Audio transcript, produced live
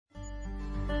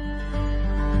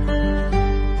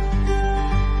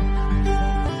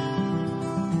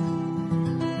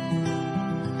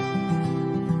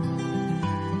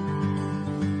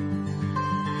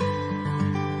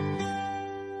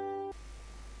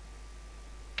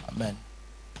Amen.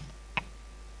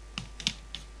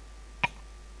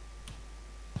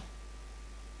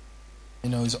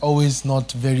 It's always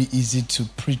not very easy to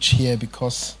preach here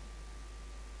because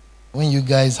when the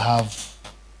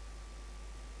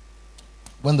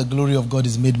glory of God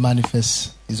is made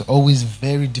manifest, it's always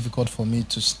very difficult for me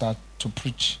to start to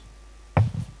preach.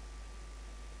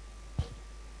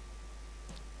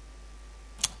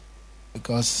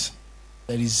 Because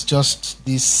there is just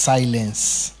this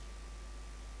silence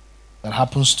that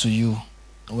happens to you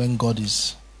when God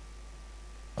is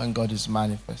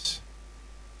manifest.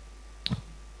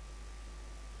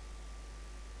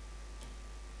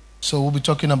 So we'll be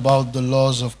talking about the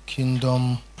laws of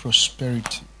kingdom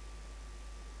prosperity.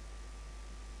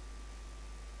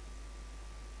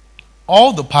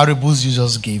 All the parables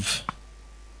Jesus gave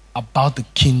about the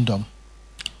kingdom,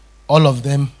 all of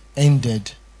them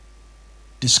ended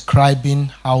describing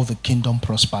how the kingdom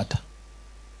prospered.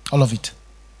 All of it.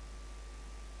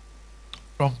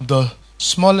 From the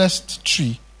smallest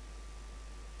tree,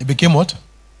 it became what?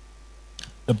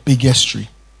 The biggest tree.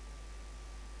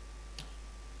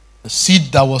 The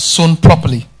seed that was sown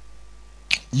properly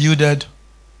yielded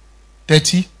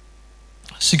 30,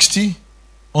 60,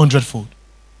 100-fold.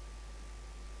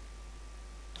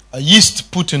 A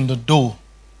yeast put in the dough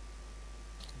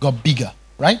got bigger,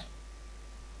 right?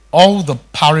 All the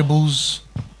parables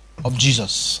of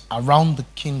Jesus around the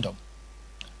kingdom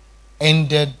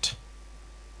ended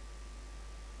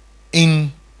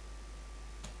in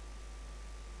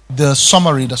the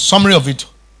summary. The summary of it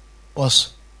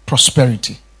was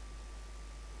prosperity.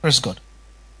 Praise God.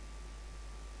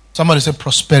 Somebody say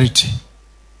prosperity.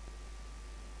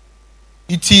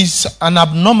 It is an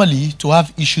abnormality to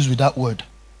have issues with that word.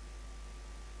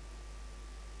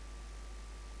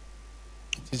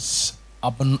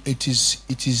 It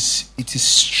is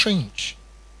strange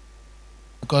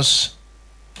because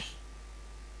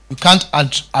you can't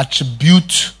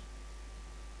attribute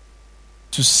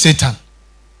to Satan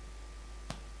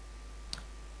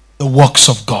the works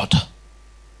of God.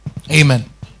 Amen.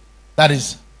 That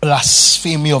is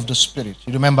blasphemy of the Spirit.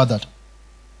 You remember that?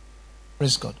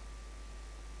 Praise God.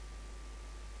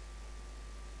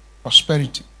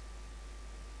 Prosperity.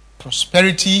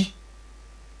 Prosperity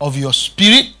of your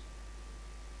spirit,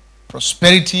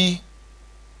 prosperity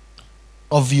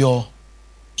of your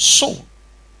soul,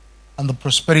 and the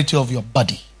prosperity of your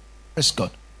body. Praise God.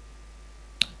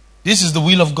 This is the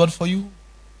will of God for you.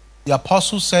 The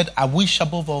apostle said, I wish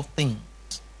above all things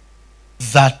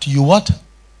that you what?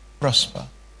 Prosper.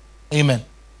 Amen.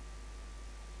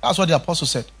 That's what the apostle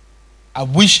said. I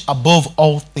wish above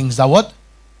all things that what?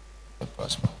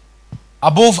 Prosper.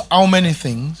 Above how many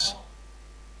things?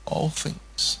 All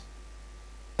things.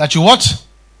 That you what?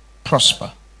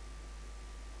 Prosper.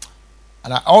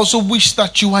 And I also wish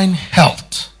that you are in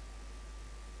health.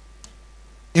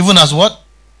 Even as what?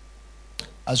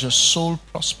 As your soul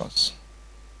prospers.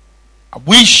 I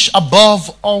wish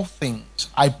above all things.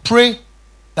 I pray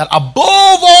that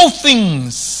above all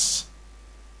things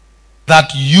that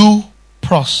you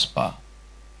prosper.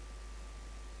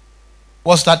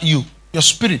 What's that you? Your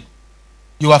spirit.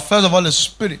 You are first of all a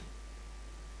spirit.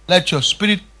 Let your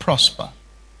spirit prosper.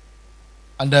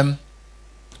 And then,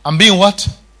 I'm being what?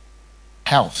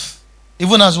 Health.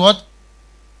 Even as what?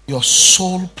 Your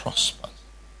soul prospers.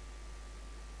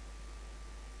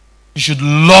 You should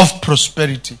love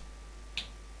prosperity.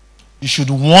 You should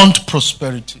want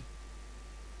prosperity.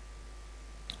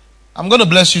 I'm going to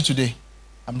bless you today.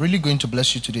 I'm really going to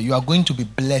bless you today. You are going to be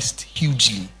blessed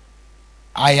hugely.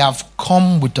 I have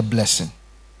come with a blessing.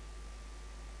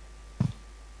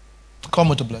 Come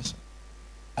with a blessing.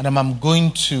 And I'm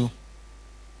going to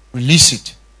release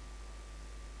it.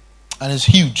 And it's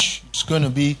huge. It's going to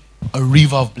be a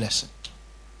river of blessing.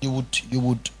 You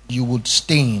would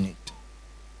stay in it.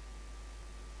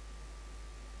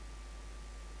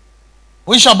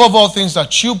 Wish above all things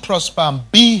that you prosper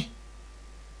and be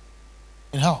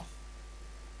in health.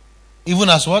 Even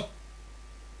as what?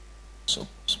 So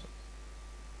prosper.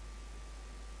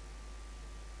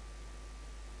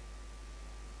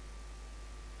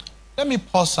 Let me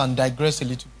pause and digress a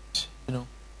little bit.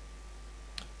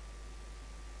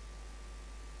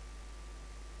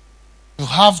 You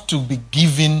have to be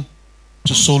given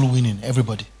to soul winning,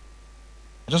 everybody.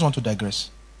 I just want to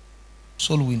digress.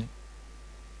 Soul winning.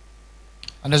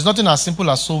 And there's nothing as simple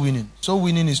as soul winning. Soul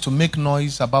winning is to make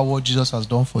noise about what Jesus has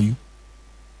done for you.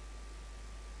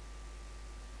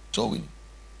 Soul winning.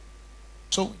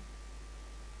 Soul winning.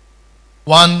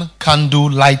 One candle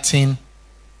lighting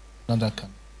another candle.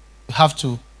 You have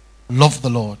to love the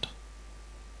Lord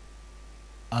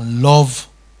and love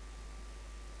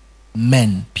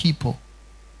men, people.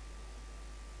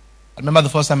 I remember the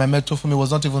first time I met Tofumi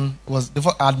was not even, was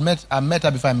before I met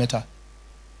her before I met her.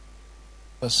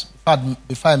 Because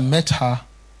before I met her,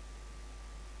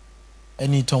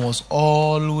 Eniton was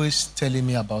always telling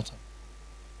me about her.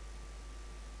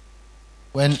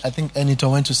 When I think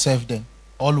Eniton went to serve them,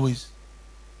 always.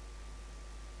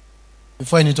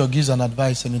 Before Eniton gives an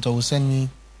advice, Eniton will send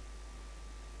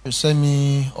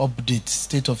me update,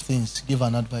 state of things, give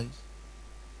an advice.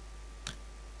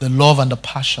 The love and the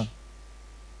passion.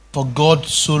 For God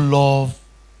so loved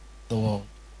the world.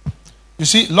 You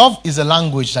see, love is a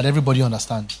language that everybody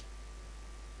understands.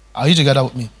 Are you together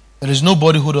with me? There is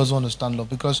nobody who doesn't understand love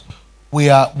because we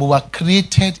were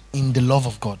created in the love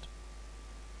of God.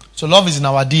 So love is in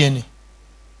our DNA.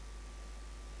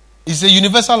 It's a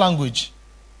universal language.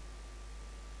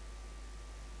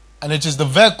 And it is the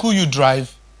vehicle you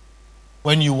drive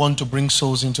when you want to bring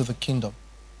souls into the kingdom.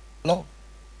 Love.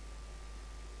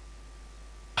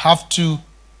 Have to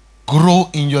grow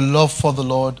in your love for the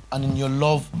Lord and in your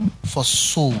love for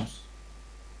souls.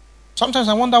 Sometimes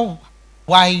I wonder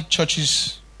why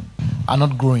churches are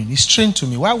not growing. It's strange to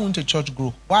me. Why won't a church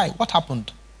grow? Why? What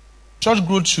happened? Church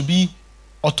growth should be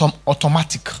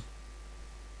automatic.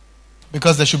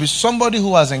 Because there should be somebody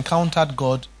who has encountered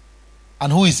God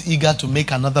and who is eager to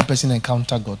make another person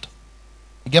encounter God.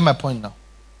 You get my point now?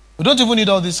 We don't even need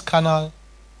all these carnal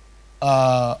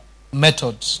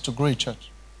methods to grow a church.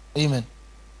 Amen.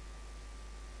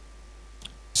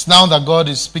 It's now that God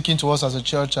is speaking to us as a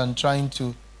church and trying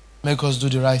to make us do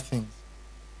the right things.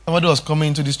 Somebody was coming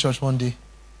into this church one day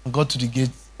and got to the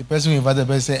gate. The person who invited the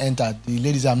person said, enter. The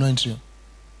lady said, I'm not entering.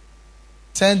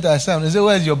 Sent her son. He said,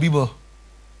 where's your Bible?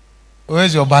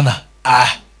 Where's your banner?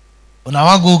 When I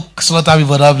want to go slaughter me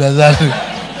for that place.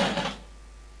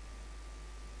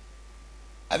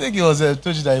 I think it was a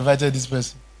church that invited this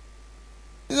person.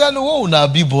 He said, no, no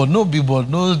billboard,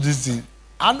 no this thing.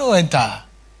 I no enter.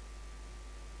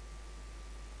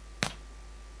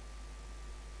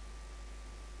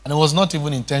 And it was not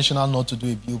even intentional not to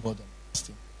do a billboard on this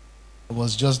thing. It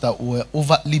was just that we were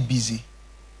overtly busy.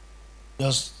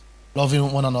 Just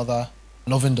loving one another,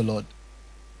 loving the Lord.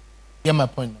 You get my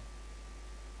point now?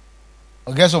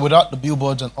 I guess without the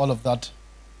billboards and all of that,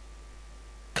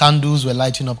 candles were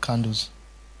lighting up candles.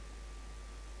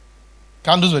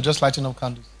 Candles were just lighting up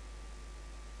candles.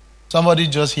 Somebody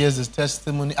just hears this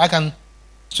testimony.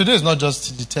 Today is not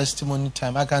just the testimony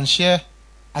time. I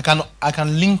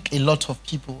can link a lot of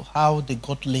people, how they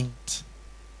got linked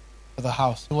to the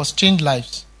house. It was changed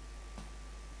lives.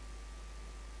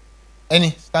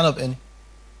 Stand up, Annie.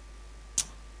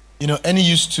 You know, Annie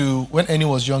used to, when Annie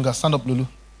was younger, stand up, Lulu.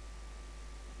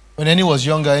 When Annie was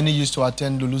younger, Annie used to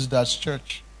attend Lulu's dad's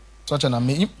church. Such an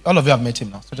amazing, all of you have met him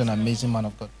now, such an amazing man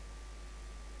of God.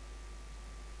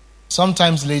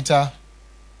 Sometimes later,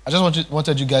 I just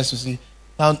wanted you guys to see.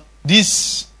 Now,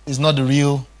 this is not the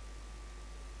real.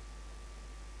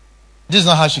 This is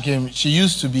not how she came. She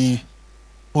used to be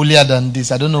holier than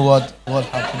this. I don't know what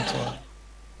happened to her.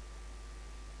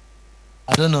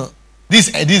 I don't know. This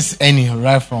is Annie,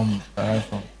 right from.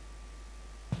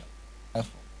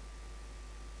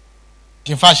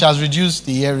 In fact, she has reduced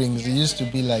the earrings. It used to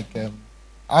be like,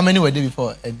 how many were there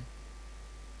before?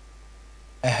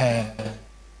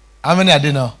 How many are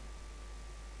there now?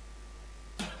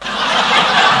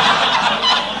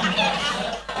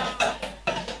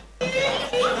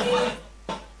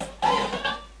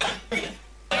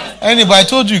 Anyway, I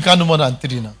told you can't do more than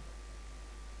 3 now.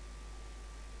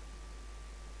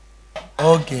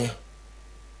 Okay.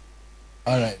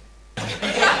 All right.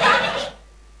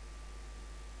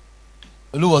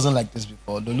 Lulu wasn't like this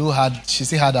before. She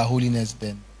still had her holiness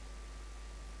then.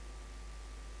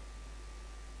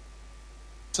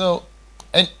 So,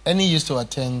 Annie used to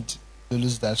attend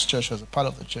Lulu's dad's church, was a part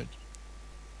of the church.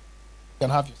 You can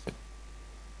have your seat.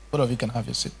 Both of you can have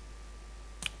your seat.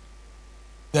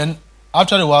 Then,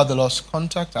 after a while, they lost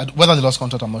contact. Whether they lost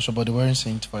contact, I'm not sure, but they weren't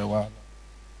synced for a while.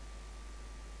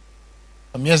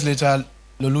 Some years later,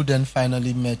 Lulu then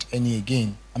finally met Annie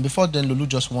again. And before then, Lulu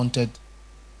just wanted,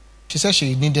 she said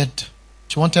she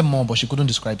wanted more, but she couldn't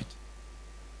describe it.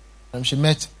 And she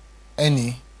met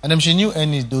Annie, and then she knew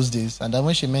Annie those days. And then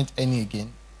when she met Annie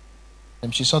again,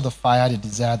 then she saw the fire, the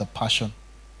desire, the passion.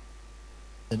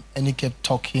 Then Annie kept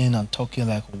talking and talking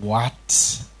like,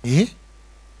 what? Eh?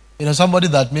 You know, somebody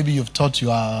that maybe you've thought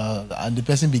you are, and the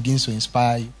person begins to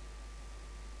inspire you.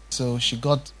 So she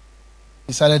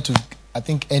decided to, I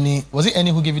think Annie, was it Annie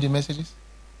who gave you the messages?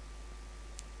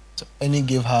 So Annie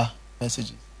gave her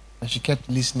messages. And she kept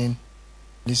listening.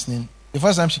 The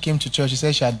first time she came to church, she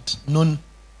said she had known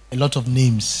a lot of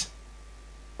names.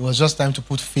 It was just time to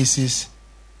put faces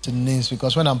to the names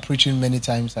because when I'm preaching many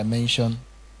times I mention.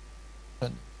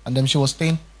 And then she was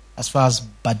staying as far as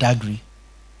Badagry.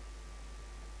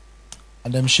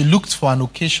 And then she looked for an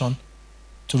occasion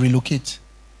to relocate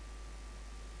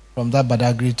from that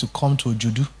Badagry to come to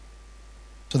Ojudu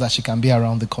so that she can be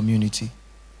around the community.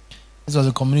 This was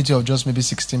a community of just maybe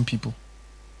 16 people.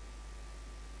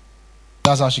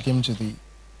 That's how she came to the...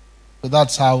 So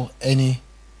that's how Annie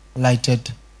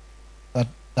lighted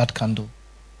that candle,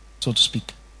 so to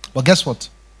speak. But guess what?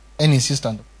 Annie is still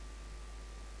standing.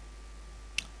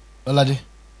 Lolade.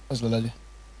 Where's Lolade?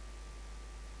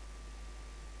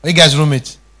 Are you guys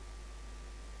roommates?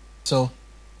 So,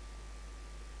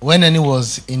 when Annie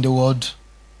was in the world,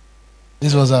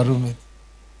 this was her roommate.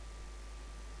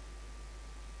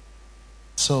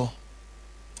 So,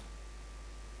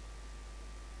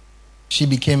 she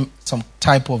became some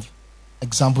type of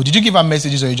example. Did you give her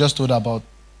messages or you just told her about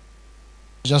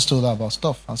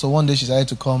stuff? And so one day she decided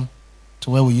to come to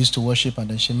where we used to worship and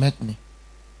then she met me.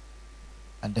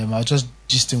 And then I was just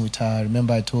gisting with her. I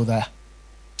remember I told her,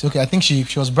 it's okay, I think she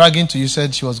was bragging to you,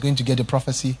 said she was going to get a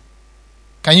prophecy.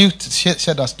 Can you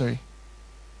share that story?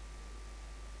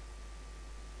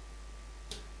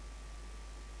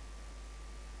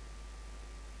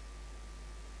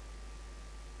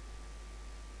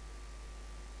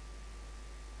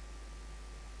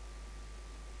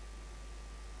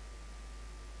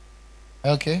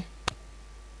 Okay.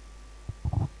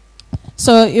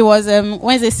 So it was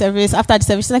Wednesday service. After the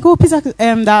service, she's like, "Oh, pizza."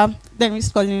 Then we used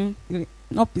to call him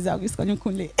not pizza. We used to call him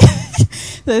Kunle.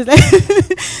 So it's like,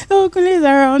 "Oh, Kunle is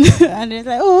around," and it's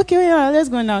like, "Oh, okay, yeah, let's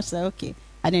go now." She's like, "Okay,"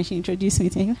 and then she introduced me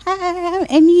to him. "Hi, I'm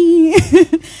Annie."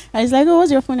 And he's like, "Oh,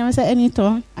 what's your phone name?" I said,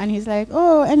 "Anyton," and he's like,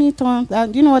 "Oh, Anyton.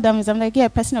 Do you know what that means?" I'm like, "Yeah,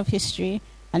 person of history."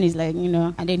 And he's like,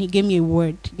 and then he gave me a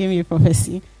word, gave me a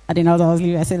prophecy. And then as I was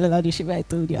leaving, I said, "Lola, the Shiva, I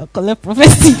told you, I'll collect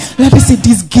prophecy." Lola said,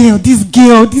 this girl.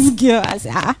 I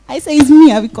said, it's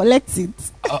me, I will collect it.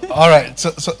 All right.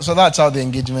 So that's how the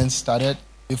engagement started.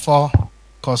 Before,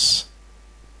 because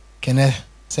Kenneth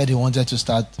said he wanted to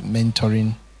start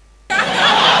mentoring.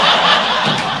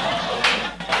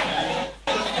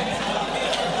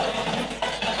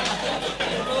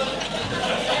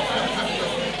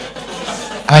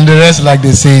 And the rest, like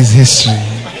they say, is history.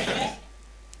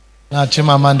 Now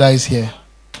Chimamanda is here.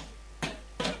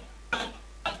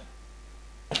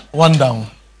 One down.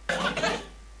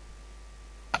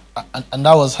 And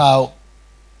that was how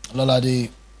Lolade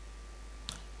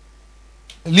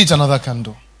lit another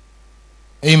candle.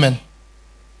 Amen.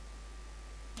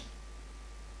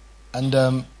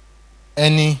 And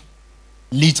Annie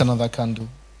lit another candle.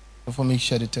 Before me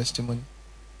share the testimony.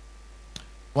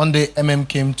 One day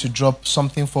came to drop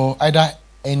something for either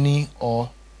Annie or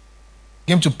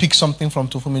came to pick something from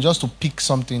Tofumi, just to pick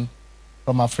something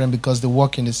from her friend because they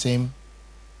work in the same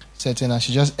setting, and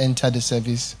she just entered the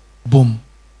service. Boom.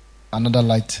 Another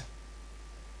light.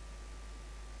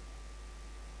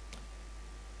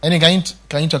 Annie,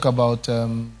 can you talk about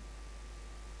how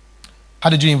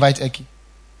did you invite Eki?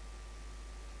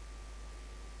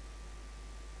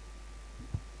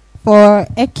 For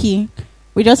Eki,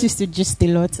 we just used to gist a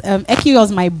lot. Eki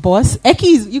was my boss.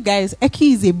 Eki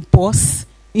is a boss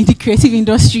in the creative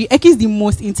industry. Eki is the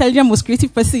most intelligent, most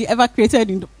creative person ever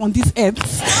created on this earth.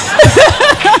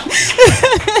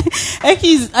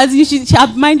 Eki is, her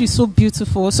mind is so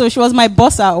beautiful. So she was my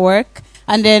boss at work.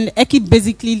 And then Eki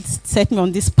basically set me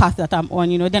on this path that I'm on,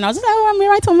 Then I was like,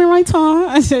 "Oh, I'm a writer.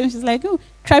 And so she's like, "Oh,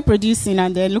 try producing,"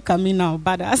 and then look at me now,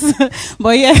 badass.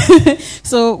 But yeah,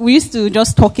 so we used to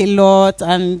just talk a lot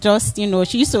and just,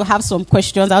 she used to have some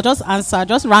questions. I'll just answer,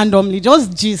 just randomly,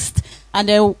 just gist. And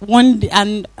then one day,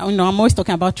 and I'm always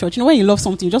talking about church. When you love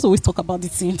something, you just always talk about the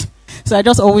thing. So I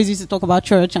just always used to talk about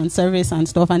church and service and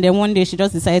stuff. And then one day she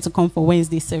just decided to come for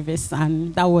Wednesday service,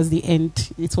 and that was the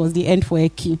end. It was the end for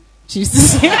Eki. She used to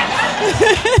say,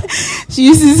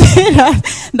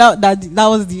 that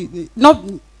was the not.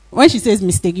 When she says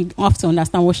mistake, you have to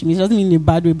understand what she means. It doesn't mean in a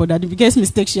bad way, but that the biggest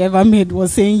mistake she ever made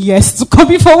was saying yes to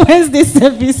come for Wednesday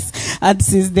service. And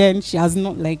since then, she has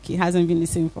not, it hasn't been the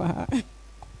same for her.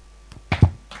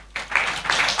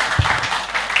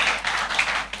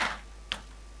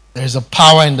 There is a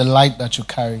power in the light that you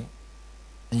carry.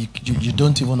 And you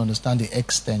don't even understand the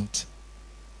extent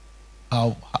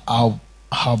how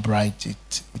bright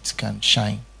it can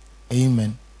shine.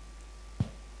 Amen.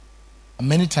 And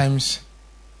many times,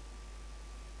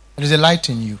 there is a light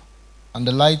in you, and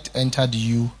the light entered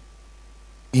you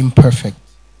imperfect.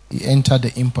 It entered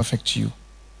the imperfect you.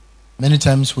 Many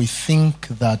times we think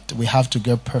that we have to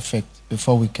get perfect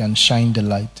before we can shine the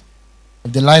light.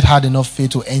 If the light had enough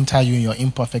faith to enter you in your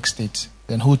imperfect state,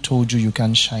 then who told you you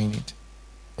can't shine it?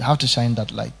 You have to shine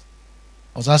that light.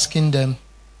 I was asking them,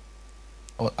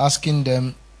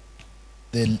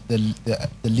 the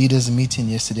leaders meeting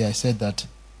yesterday. I said that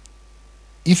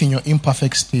if in your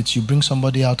imperfect state you bring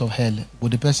somebody out of hell,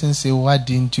 would the person say, why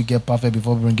didn't you get perfect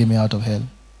before bringing me out of hell?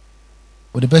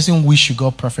 Would the person wish you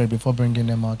got perfect before bringing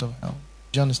them out of hell?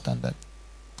 Do you understand that?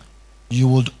 You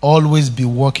would always be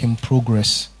work in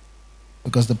progress,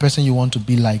 because the person you want to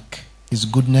be like, his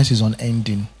goodness is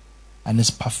unending and his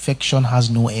perfection has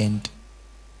no end.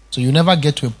 So you never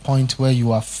get to a point where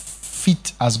you are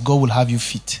fit as God will have you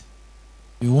fit.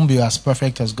 You won't be as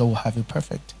perfect as God will have you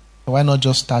perfect. So why not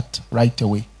just start right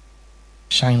away?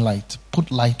 Shine light.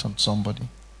 Put light on somebody.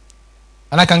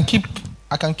 And I can keep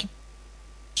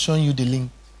showing you the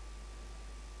link.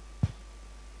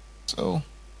 So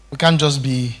we can't just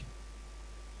be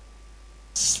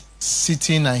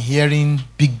sitting and hearing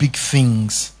big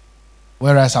things,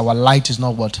 whereas our light is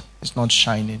not what? It's not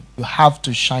shining. You have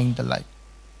to shine the light.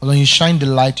 But when you shine the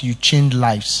light, you change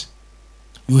lives.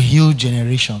 You heal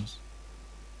generations.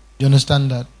 You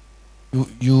understand that?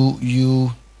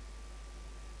 You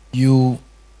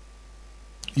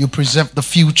preserve the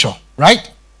future,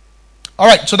 right? All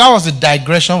right, so that was the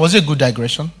digression. Was it a good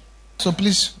digression? So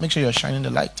please make sure you're shining the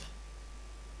light.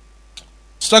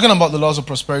 It's talking about the laws of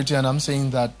prosperity, and I'm saying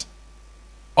that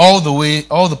all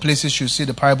the places you see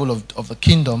the parable of the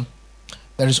kingdom,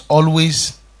 there is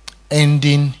always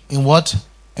ending in what?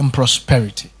 In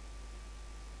prosperity.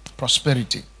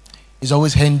 Prosperity is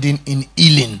always ending in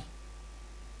healing.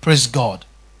 Praise God.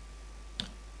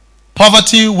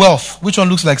 Poverty, wealth. Which one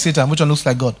looks like Satan? Which one looks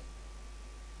like God?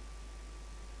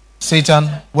 Satan,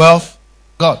 wealth,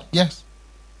 God. Yes.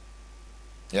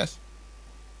 Yes.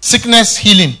 Sickness,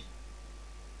 healing.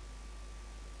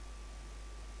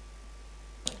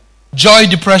 Joy,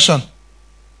 depression.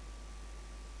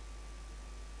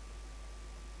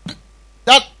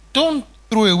 Don't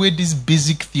throw away this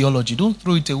basic theology. Don't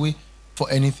throw it away for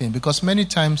anything, because many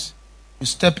times you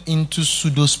step into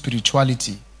pseudo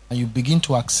spirituality and you begin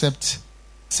to accept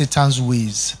Satan's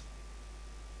ways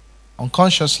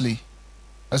unconsciously.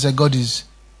 As a God is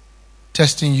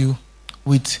testing you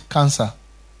with cancer.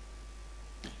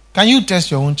 Can you test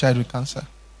your own child with cancer?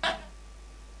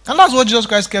 And that's what Jesus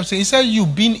Christ kept saying. He said, you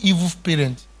being evil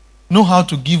parent, know how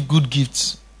to give good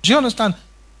gifts. Do you understand?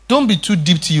 Don't be too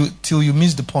deep till you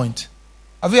miss the point.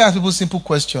 Have you asked people simple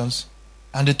questions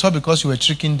and they thought because you were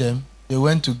tricking them, they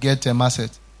went to get a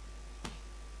asset?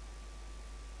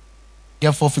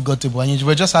 Get 4-figure table. And you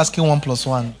were just asking 1 +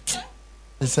 1.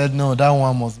 They said, no, that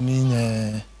one must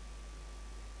mean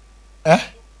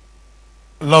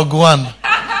log 1.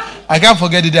 I can't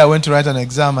forget the day I went to write an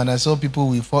exam and I saw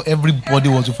people everybody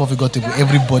was with 4-figure table.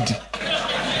 Everybody.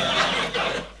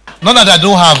 Not that I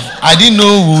don't have. I didn't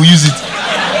know who will use it.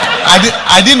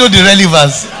 I didn't know the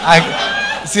relevance.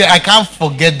 I can't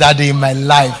forget that day in my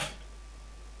life.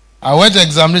 I went to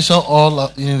examination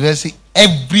hall university.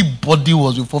 Everybody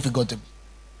was with 4-figure table.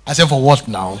 I said, for what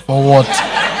now? For what?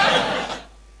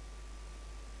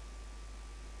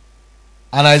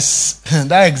 And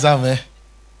that exam,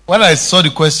 when I saw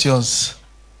the questions,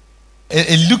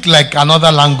 it looked like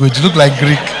another language. It looked like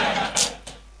Greek.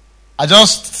 I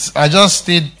just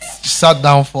sat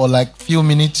down for like few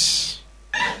minutes.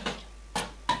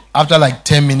 After like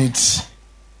 10 minutes,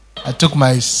 I took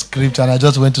my script and I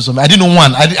just went to submit. I didn't know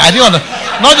one. I didn't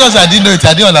not just I didn't know it,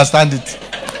 I didn't understand it.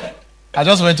 I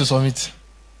just went to submit.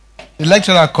 The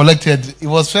lecturer collected. He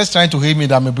was first trying to hate me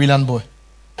that I'm a brilliant boy.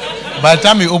 By the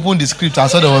time he opened the script, I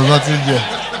saw there was nothing there.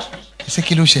 He said,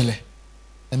 Kilo Shele,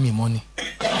 lend me money.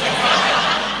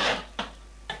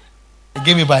 He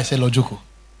gave me by, I said, Lojoko.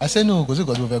 I said, no, because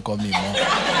God will call me more.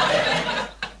 I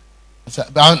said,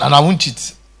 and I won't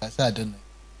cheat. I said, I don't know.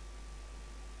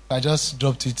 I just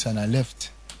dropped it and I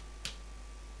left.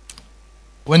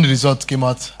 When the results came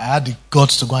out, I had the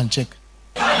guts to go and check.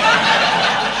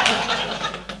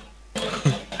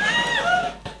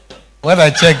 When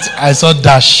I checked, I saw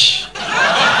dash.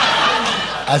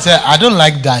 I said, I don't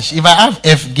like dash. If I have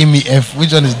F, give me F.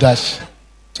 Which one is dash?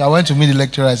 So I went to meet the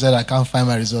lecturer. I said, I can't find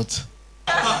my results.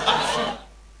 I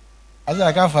said,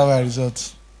 I can't find my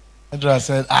results. The lecturer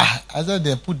said, I said,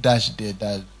 they put dash there.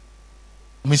 That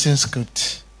missing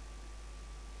script.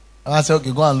 And I said,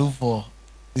 okay, go and look for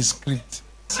the script.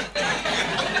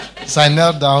 So I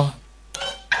knelt down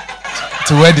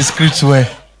to where the scripts were.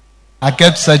 I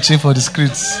kept searching for the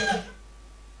scripts.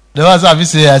 The ones I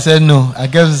say, I said no. I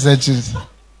kept searching.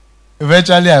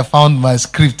 Eventually, I found my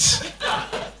script.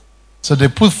 So they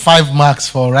put 5 marks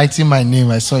for writing my name.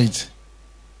 I saw it.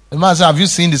 The man said, have you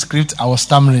seen the script? I was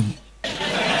stammering.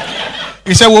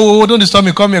 He said, whoa, don't disturb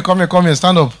me. Come here,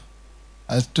 stand up.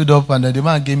 I stood up and the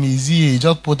man gave me ZA. He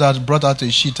just brought out a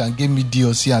sheet and gave me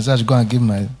DOC and said I should go and give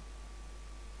my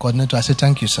coordinator. I said,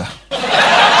 thank you, sir.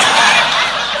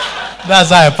 That's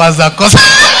how I passed that course.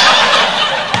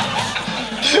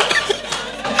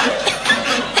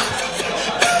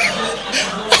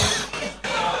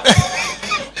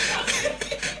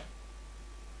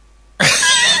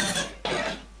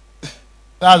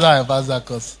 That's how I passed that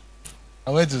course.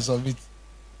 I went to submit.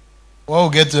 When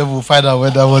we get to heaven, we'll find out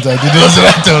whether what I did was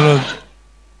right or wrong.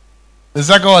 The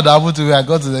second one that happened to me, I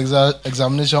got to the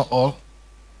examination hall,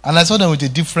 and I saw them with a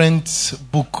different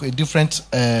book, a different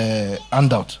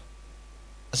handout.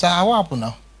 I said, what happened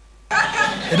now?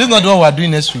 It is not the one we are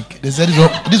doing next week. They said,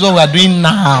 this is what we are doing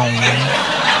now.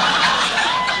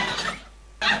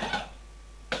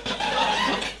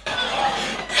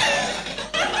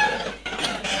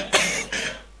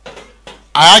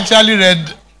 I actually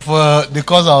read for the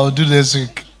course I will do this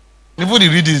week. Before the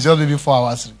reading is just maybe 4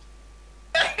 hours.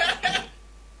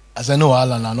 I said, no,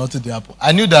 Alan, not to the apple.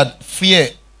 I knew that fear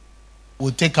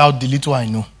will take out the little I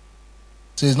know.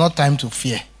 So it's not time to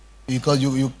fear. Because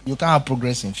you can't have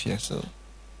progress in fear. So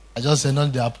I just said,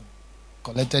 not the apple.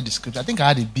 Collected the script. I think I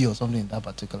had a B or something in that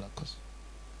particular course.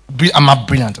 I'm a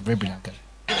brilliant, a very brilliant guy.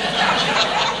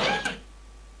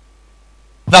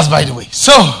 That's by the way.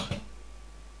 So,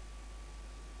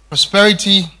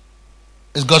 prosperity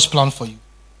is God's plan for you.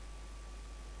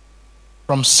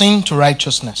 From sin to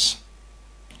righteousness.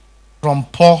 From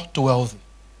poor to wealthy.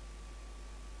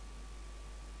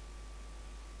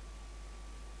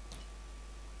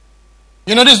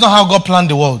 You know, this is not how God planned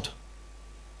the world.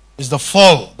 It's the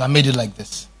fall that made it like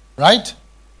this. Right?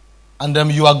 And then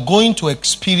you are going to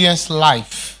experience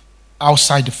life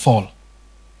outside the fall.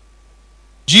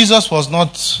 Jesus was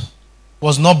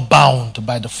not bound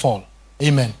by the fall.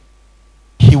 Amen.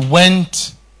 He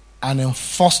went and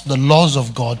enforced the laws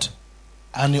of God,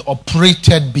 and he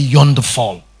operated beyond the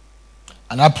fall.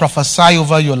 And I prophesy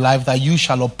over your life that you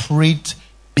shall operate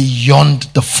beyond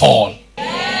the fall.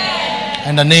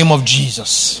 In the name of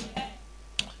Jesus.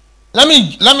 Let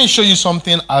me show you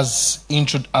something as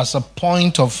a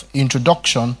point of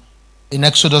introduction in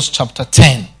Exodus chapter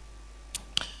 10.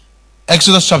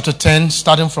 Exodus chapter 10,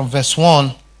 starting from verse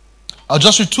 1. I'll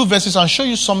just read 2 verses and show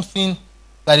you something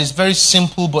that is very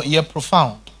simple but yet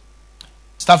profound.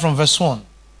 Start from verse 1.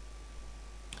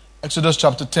 Exodus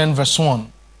chapter 10, verse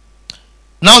 1.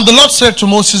 Now the Lord said to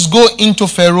Moses, go into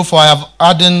Pharaoh, for I have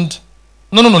hardened...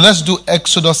 No, let's do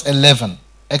Exodus 11.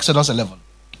 Exodus 11,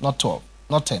 not 12,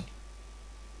 not 10.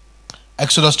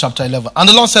 Exodus chapter 11. And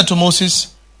the Lord said to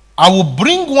Moses, I will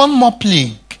bring one more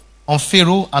plague on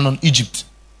Pharaoh and on Egypt.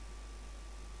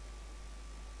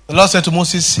 The Lord said to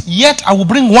Moses, yet I will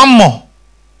bring one more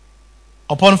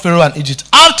upon Pharaoh and Egypt.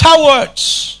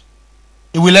 Afterwards,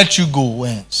 he will let you go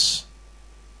whence?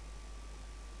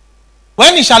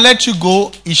 When he shall let you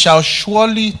go, he shall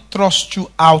surely thrust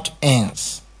you out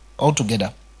hence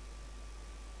altogether.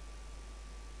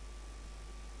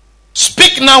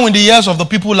 Speak now in the ears of the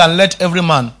people, and let every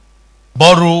man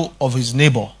borrow of his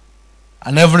neighbor,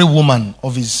 and every woman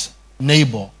of his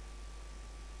neighbor.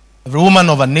 Every woman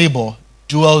of a neighbor,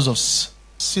 jewels of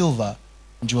silver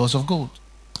and jewels of gold.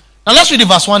 Now let's read the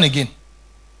verse 1 again.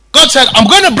 God said, I'm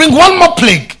going to bring one more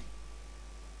plague.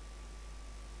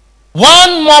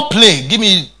 One more plague. Give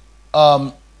me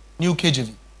New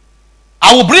KJV.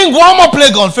 I will bring one more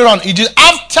plague on Pharaoh and Egypt.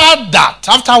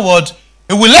 Afterward,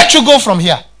 he will let you go from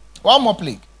here. One more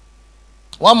plague.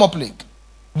 One more plague.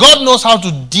 God knows how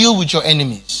to deal with your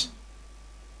enemies.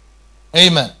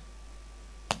 Amen.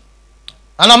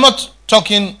 And I'm not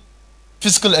talking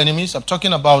physical enemies. I'm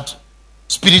talking about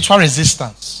spiritual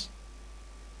resistance.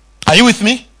 Are you with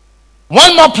me?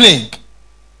 One more plague.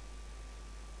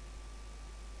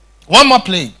 One more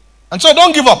plague. And so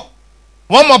don't give up.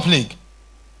 One more plague.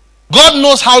 God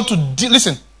knows how to deal.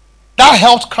 Listen, that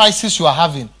health crisis you are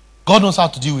having, God knows how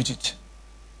to deal with it.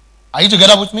 Are you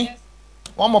together with me? Yes.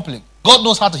 One more plague. God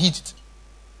knows how to hit it.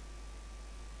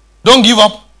 Don't give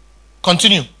up.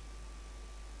 Continue.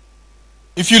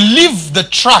 If you leave the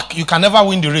track, you can never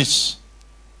win the race.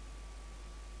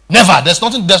 Never. There's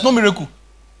no miracle.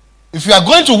 If you are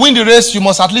going to win the race, you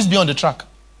must at least be on the track.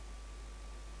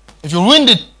 If you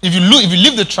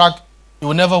leave the track, you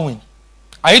will never win.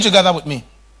 Are you together with me?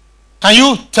 Can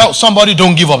you tell somebody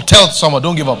don't give up? Tell someone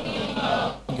don't give up.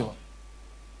 Don't give up.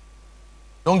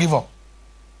 Don't give up.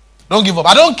 Don't give up.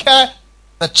 I don't care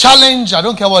the challenge. I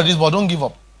don't care what it is, but don't give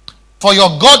up. For your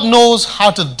God knows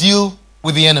how to deal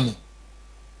with the enemy.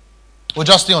 We'll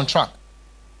just stay on track.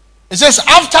 It says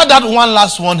after that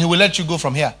last one, he will let you go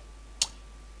from here.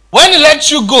 When he lets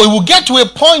you go, he will get to a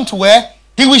point where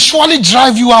He will surely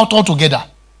drive you out altogether.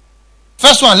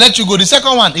 First one, let you go. The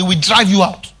second one, he will drive you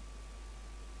out.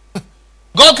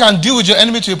 God can deal with your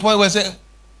enemy to a point where say,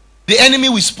 the enemy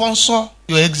will sponsor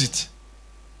your exit.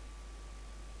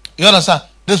 You understand?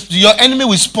 Your enemy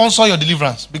will sponsor your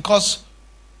deliverance. Because,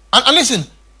 and listen,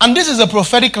 and this is a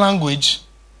prophetic language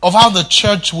of how the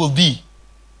church will be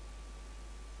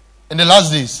in the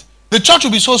last days. The church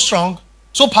will be so strong,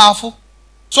 so powerful,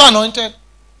 so anointed,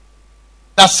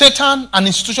 that Satan and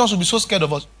institutions will be so scared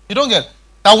of us. You don't get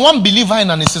that one believer in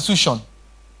an institution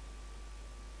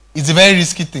is a very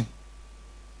risky thing.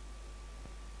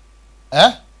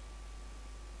 Eh?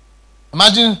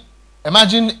 Imagine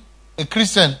a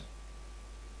Christian,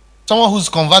 someone who's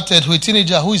converted, who is a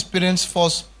teenager, who his parents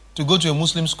forced to go to a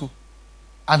Muslim school.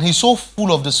 And he's so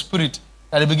full of the Spirit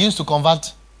that he begins to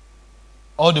convert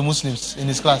all the Muslims in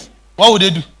his class. What would they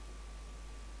do?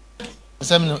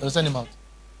 Send him out.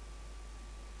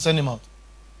 Send him out.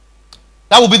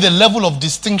 That will be the level of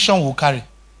distinction we'll carry.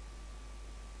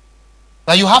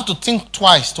 That you have to think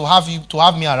twice to have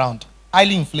me around.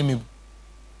 Highly inflammable.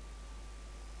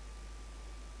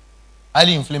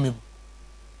 Highly inflammable.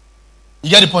 You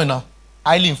get the point now?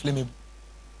 Highly inflammable.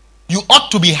 You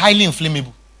ought to be highly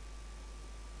inflammable.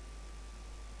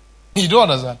 You don't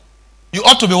understand? You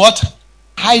ought to be what?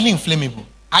 Highly inflammable.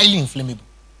 Highly inflammable.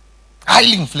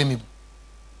 Highly inflammable.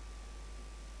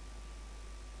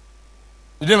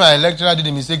 Today my lecturer did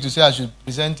a mistake to say I should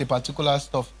present a particular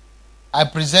stuff. I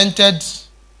presented,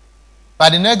 by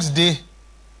the next day,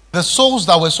 the souls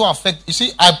that were so affected. You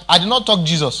see, I did not talk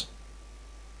Jesus.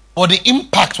 But the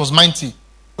impact was mighty. It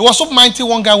was so mighty,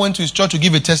 one guy went to his church to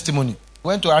give a testimony. He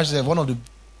went to RCF, one of the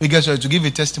biggest churches, to give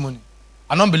a testimony.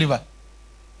 An unbeliever.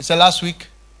 He said, last week,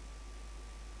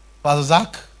 Pastor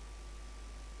Zach,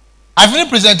 I finished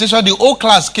presentation, the whole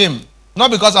class came. Not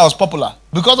because I was popular.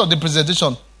 Because of the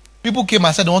presentation. People came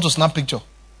and said they want to snap picture.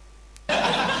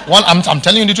 I'm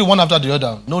telling you the truth, one after the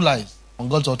other. No lies. On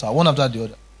God's altar, one after the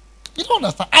other. You don't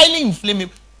understand. Highly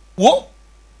inflammable. What?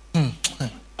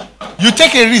 You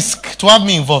take a risk to have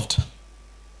me involved.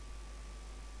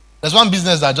 There's one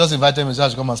business that just invited me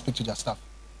to come and speak to their staff.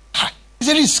 It's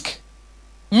a risk.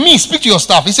 Me, speak to your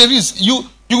staff. It's a risk. You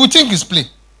will think it's play.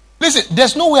 Listen,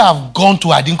 there's no way I've gone to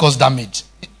I didn't cause damage.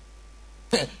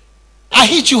 I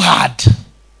hit you hard.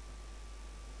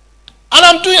 And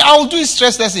I will do it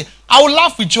stresslessly. I will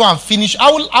laugh with you and finish.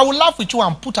 I will laugh with you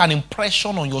and put an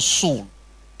impression on your soul.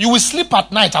 You will sleep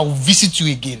at night. I will visit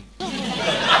you again.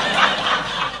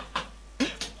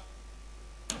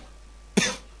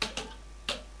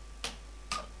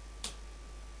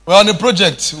 We're on a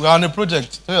project.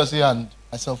 Toyosi and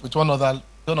myself with one other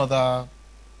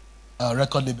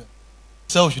record label.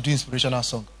 So we should do inspirational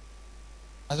song.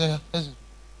 I said, let's do it.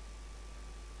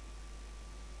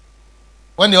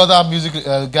 When the other music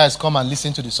guys come and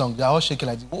listen to the song, they are all shaking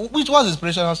like this. Which was the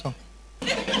inspirational song?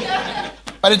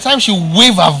 By the time she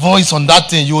wave her voice on that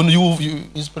thing, you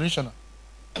inspirational.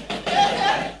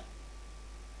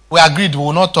 We agreed we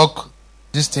will not talk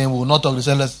this thing, we will not talk this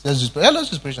thing, let's do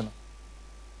inspirational.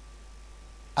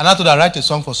 And I told her, write a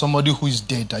song for somebody who is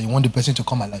dead and you want the person to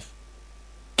come alive.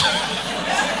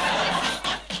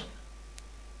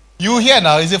 You hear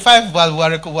now, it's a 5, but we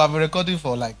have been recording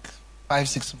for like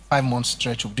 5 months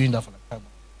stretch of doing that for like 5 months.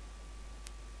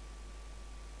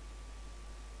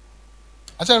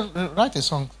 I said, write a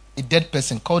song, a dead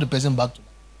person, call the person back to life.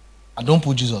 And don't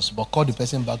put Jesus, but call the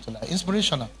person back to life.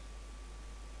 Inspirational.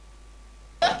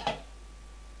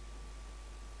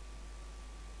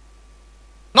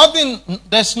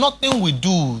 There's nothing we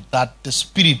do that the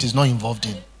Spirit is not involved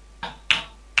in.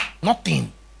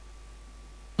 Nothing.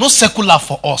 No secular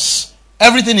for us.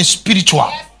 Everything is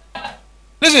spiritual.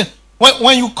 Listen,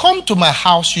 when you come to my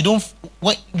house, you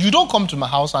don't come to my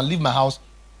house and leave my house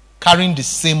carrying the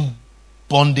same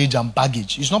bondage and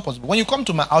baggage. It's not possible. When you come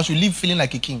to my house, you leave feeling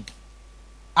like a king.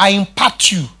 I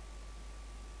impart you.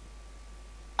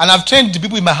 And I've trained the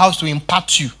people in my house to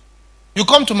impart you. You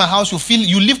come to my house,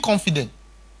 you live confident.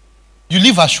 You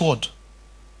live assured.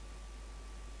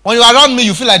 When you're around me,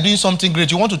 you feel like doing something great.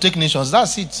 You want to take nations.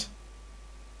 That's it.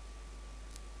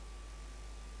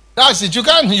 That's it. You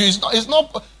can't. It's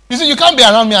not. You see, you can't be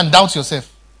around me and doubt yourself.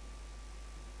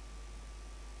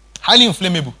 Highly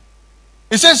inflammable.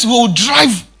 It says we will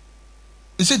drive.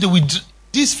 It said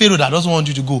this Pharaoh that doesn't want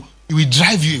you to go, he will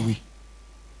drive you away.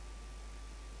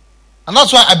 And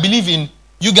that's why I believe in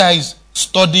you guys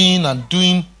studying and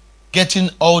getting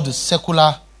all the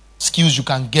secular skills you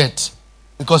can get,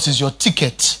 because it's your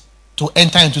ticket to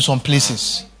enter into some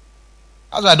places.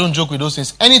 That's why I don't joke with those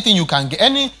things. Anything you can get,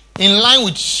 in line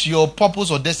with your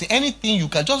purpose or destiny, anything you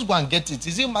can, just go and get it.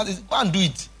 Go and do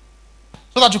it.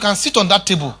 So that you can sit on that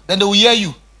table. Then they will hear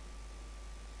you.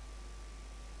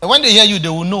 And when they hear you, they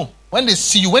will know. When they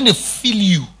see you, when they feel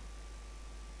you.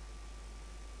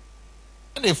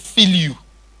 When they feel you.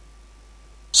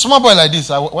 Small boy like this,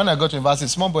 when I got to university,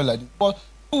 small boy like this. But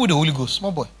who with the Holy Ghost?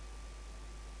 Small boy.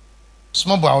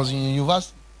 Small boy, I was in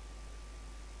university.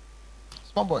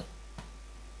 Small boy.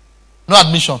 No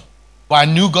admission. But I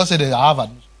knew God said that I have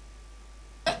admission.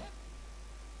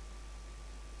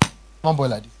 Small boy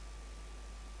like this.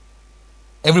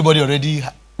 Everybody already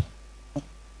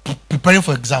preparing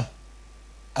for exam.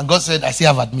 And God said, I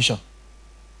still have admission.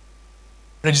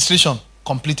 Registration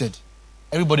completed.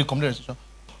 Everybody completed registration.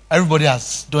 Everybody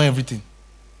has done everything.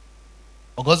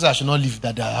 But God said I should not leave,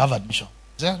 that I have admission.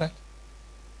 Is that right?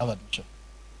 I have admission.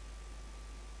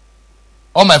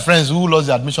 All my friends who lost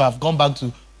the admission have gone back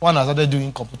to one has started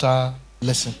doing computer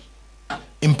lesson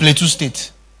in Plateau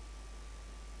State.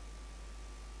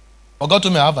 But God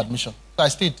told me I have admission. So I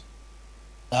stayed.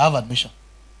 I have admission.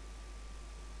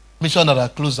 Mission that I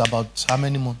closed about how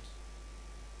many months?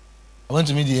 I went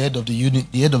to meet the head of the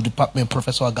unit, the head of the department,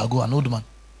 Professor Agago, an old man.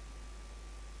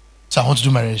 So I want to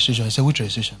do my registration. He said, which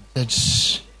registration? I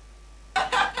said,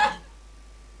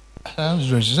 I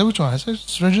said, which one? I said,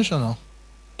 it's registration now.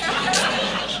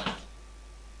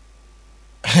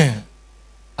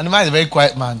 And the man is a very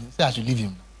quiet man. He said, I should leave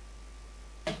him.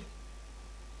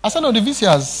 I said, no, the VC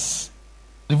has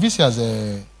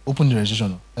opened the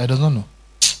registration. I does not know.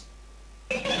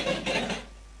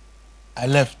 I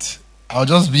left. I'll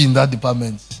just be in that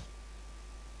department.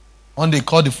 When they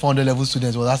called the 400 level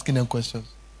students, I was asking them questions.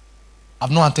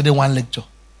 I've not attended one lecture.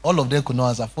 All of them could not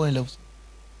answer. 400 levels.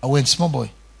 I went, small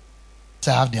boy.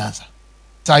 So I have the answer.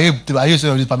 So are you student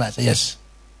of this department? I said, yes.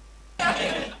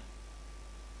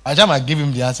 By the time I gave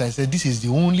him the answer, I said, this is the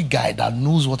only guy that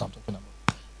knows what I'm talking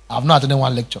about. I've not attended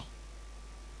one lecture.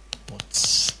 But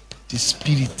the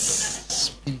spirit.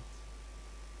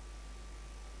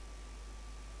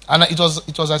 And it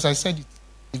was as I said it.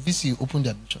 The VC opened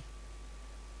the admission.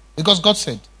 Because God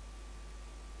said.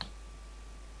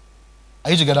 Are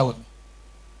you together with me?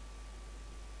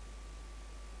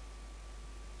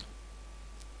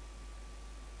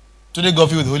 Today God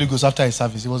filled with the Holy Ghost after his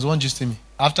service. He was the one just me.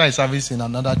 After his service in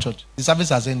another church. The service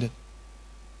has ended.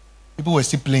 People were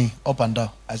still playing up and down.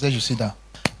 I said, you sit down.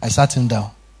 I sat him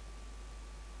down.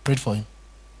 Prayed for him.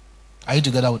 Are you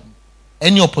together with me?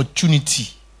 Any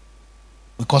opportunity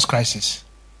will cause crisis.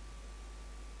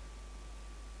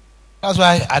 That's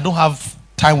why I don't have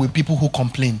time with people who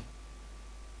complain.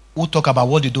 Who talk about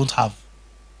what they don't have.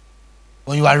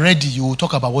 When you are ready, you will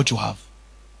talk about what you have.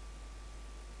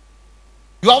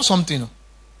 You have something.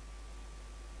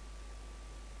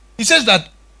 He says,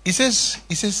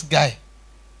 guy,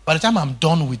 by the time I'm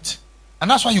done with, and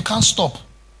that's why you can't stop.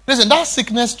 Listen, that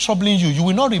sickness troubling you, you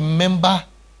will not remember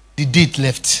the date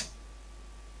left.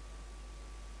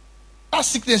 That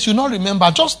sickness you will not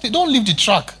remember. Just don't leave the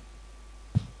track.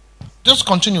 Just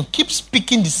continue. Keep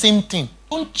speaking the same thing.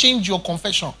 Don't change your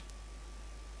confession.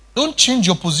 Don't change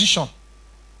your position.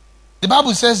 The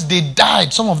Bible says they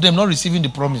died, some of them not receiving the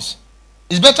promise.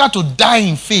 It's better to die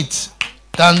in faith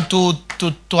than to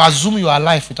assume you are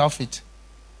alive without faith.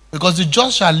 Because the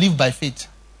just shall live by faith.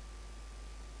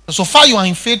 So far you are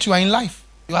in faith, you are in life.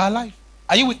 You are alive.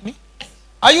 Are you with me?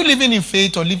 Are you living in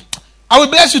faith or live? I will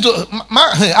bless you to.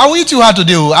 I will eat you hard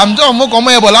today. I'm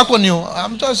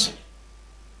just.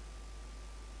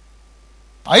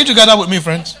 Are you together with me,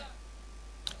 friends?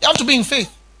 You have to be in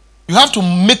faith. You have to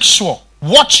make sure.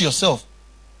 Watch yourself.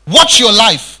 Watch your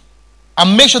life.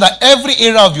 And make sure that every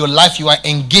area of your life you are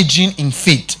engaging in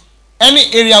faith.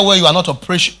 Any area where you are not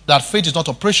that faith is not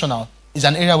operational is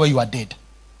an area where you are dead.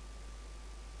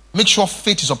 Make sure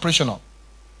faith is operational.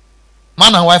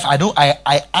 Man and wife,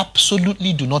 I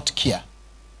absolutely do not care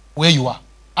where you are.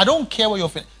 I don't care where you're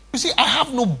from. You see, I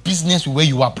have no business with where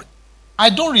you are. I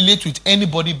don't relate with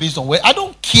anybody based on where. I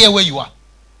don't care where you are.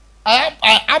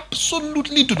 I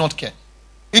absolutely do not care.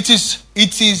 It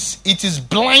is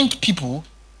blind people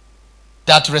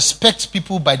that respect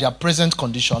people by their present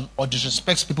condition or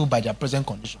disrespects people by their present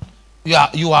condition. You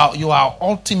are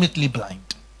ultimately blind.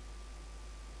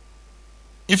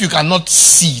 If you cannot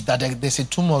see that there's a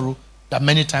tomorrow that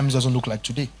many times doesn't look like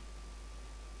today.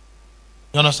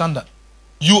 You understand that?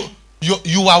 You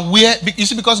are where, you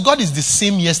see, because God is the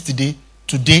same yesterday,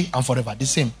 today, and forever. The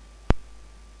same.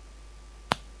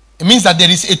 It means that there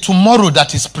is a tomorrow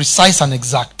that is precise and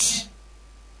exact.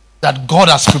 That God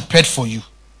has prepared for you.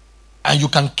 And you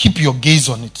can keep your gaze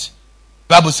on it.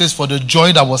 The Bible says, for the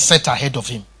joy that was set ahead of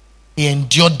him, he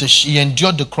endured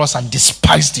the cross and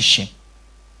despised the shame.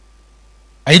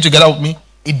 Are you together with me?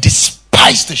 He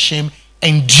despised the shame.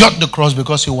 endured the cross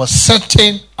because he was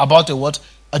certain about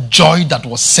a joy that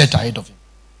was set ahead of him.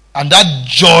 And that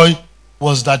joy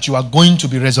was that you are going to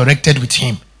be resurrected with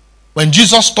him. When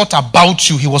Jesus thought about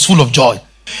you, he was full of joy.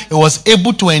 He was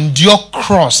able to endure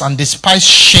cross and despise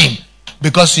shame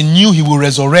because he knew he will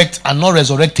resurrect and not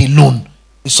resurrect alone.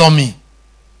 He saw me.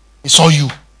 He saw you.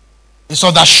 He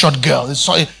saw that short girl. He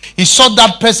saw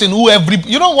that person who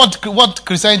you know what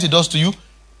Christianity does to you?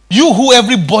 You who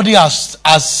everybody has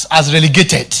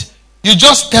relegated. You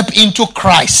just step into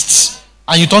Christ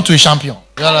and you turn to a champion.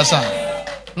 You understand?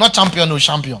 Not champion, no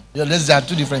champion. There are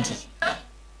two differences.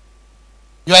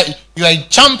 You are a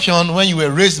champion when you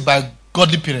were raised by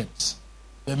godly parents.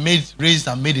 You were raised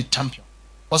and made a champion.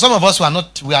 For some of us, we are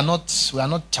not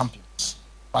champions.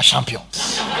 We are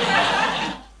champions.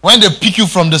 When they pick you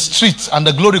from the street and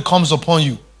the glory comes upon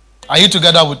you, are you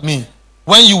together with me?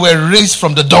 When you were raised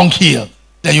from the dunghill,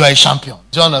 then you are a champion.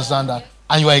 Do you understand that?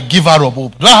 And you are a giver of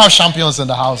hope. Do I have champions in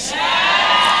the house?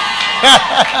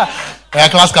 Yeah,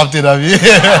 class captain of you.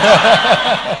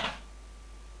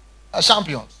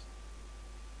 Champions.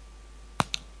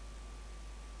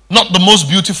 Not the most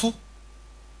beautiful.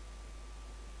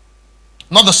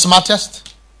 Not the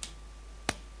smartest.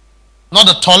 Not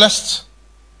the tallest.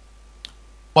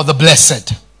 But the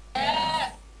blessed.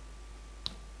 I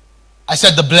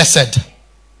said the blessed.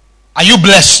 Are you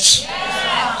blessed?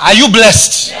 Are you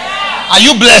blessed? Are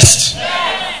you blessed?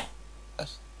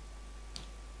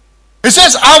 He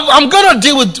says, I'm going to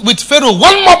deal with Pharaoh.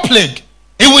 One more plague.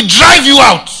 It will drive you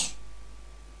out.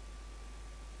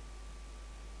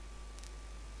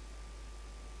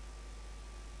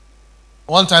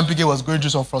 One time, PK was going through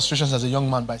some frustrations as a young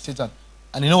man by Satan.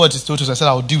 And you know what he told us? I said,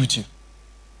 I will deal with you.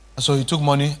 And so he took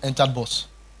money, entered bus.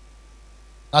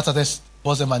 That's a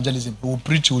bus evangelism. He will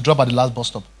preach, he will drop at the last bus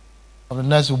stop. From the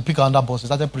next, he will pick another bus. He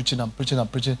started preaching and preaching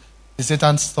and preaching. The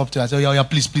Satan stopped him. I said, yeah,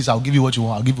 please, I'll give you what you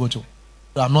want. I'll give you what you want.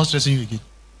 So I'm not stressing you again.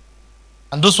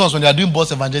 And those ones, when they are doing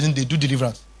bus evangelism, they do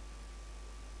deliverance.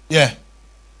 Yeah.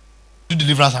 Do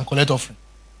deliverance and collect offering.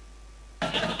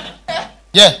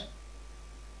 Yeah.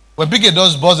 When PK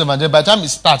does bus evangelism, by the time it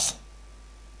starts,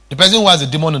 the person who has a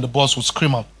demon in the bus will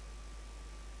scream out.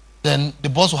 Then the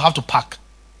boss will have to pack.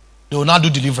 They will not do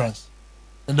deliverance.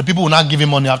 And the people will not give him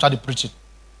money after the preaching.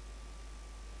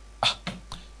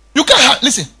 You can't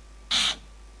listen.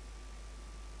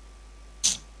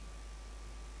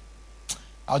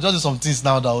 I'll just do some things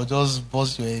now that will just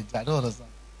bust your head. I don't understand.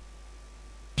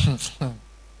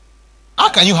 How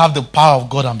can you have the power of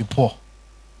God and be poor?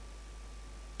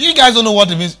 You guys don't know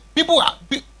what it means. People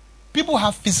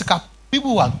have physical.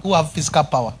 People who have physical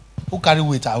power, who carry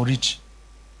weight, are rich.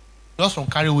 Just from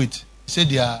carry weight, you say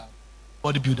they are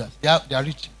bodybuilders. They are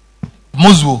rich.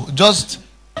 Muswo, just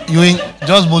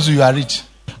Muswo, you are rich.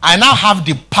 I now have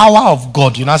the power of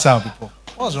God. You know, say I'm people.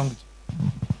 What's wrong with you?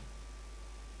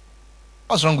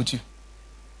 What's wrong with you?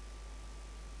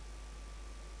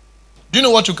 Do you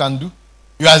know what you can do?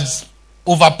 You are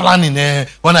over planning.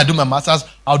 When I do my masters,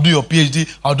 I'll do your PhD.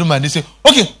 I'll do my this.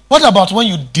 Okay, what about when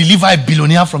you deliver a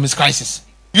billionaire from his crisis?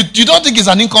 You don't think it's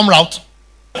an income route?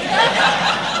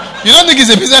 You don't think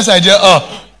it's a business idea?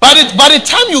 By the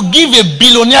time you give a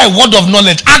billionaire a word of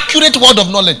knowledge, accurate word of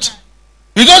knowledge,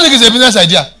 you don't think it's a business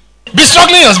idea? Be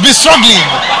struggling, yes, be struggling.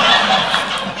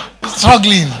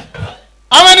 Struggling.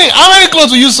 How many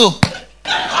clothes will you sew?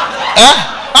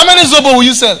 How many zobo will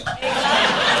you sell?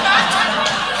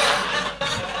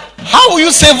 How will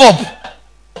you save up?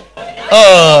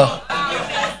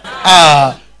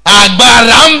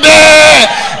 Agbára ń bẹ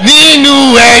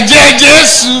nínú ẹ̀jẹ̀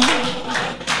Jésù.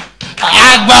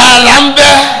 Agbára ń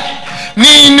bẹ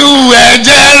nínú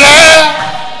ẹ̀jẹ̀ rẹ̀.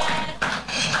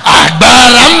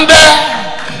 Agbára ń bẹ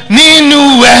nínú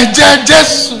ẹ̀jẹ̀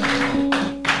Jésù.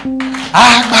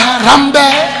 Agbára ń bẹ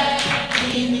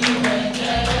nínú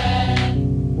ẹ̀jẹ̀ rẹ̀.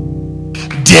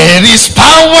 There is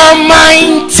power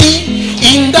mighty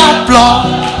in the blood.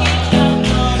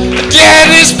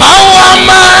 There is power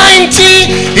mighty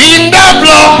in the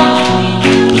blood.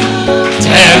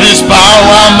 There is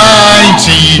power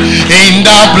mighty in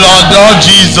the blood of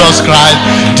Jesus Christ.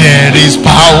 There is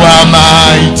power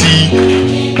mighty.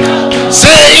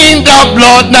 Say in the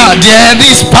blood now. There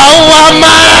is power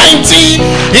mighty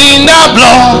in the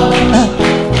blood.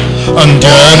 And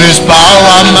there is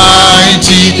power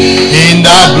mighty in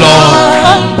the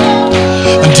blood.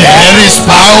 There is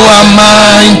power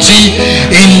mighty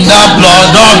in the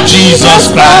blood of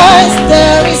Jesus Christ.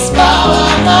 There is power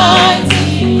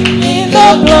mighty in the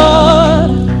blood.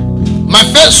 My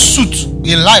first suit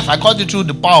in life, I called it through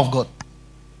the power of God.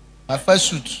 My first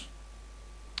suit.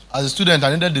 As a student,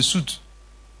 I needed the suit.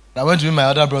 I went to meet my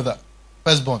other brother,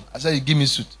 firstborn. I said, you give me a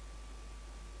suit.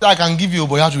 So I can give you,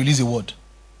 but you have to release a word.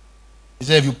 He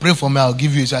said, if you pray for me, I'll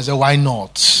give you. So I said, why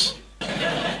not?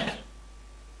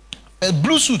 A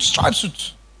blue suit, striped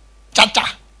suit.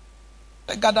 Cha-cha.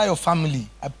 I gather your family.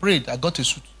 I prayed. I got a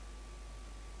suit.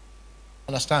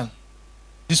 Understand?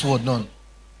 This word none.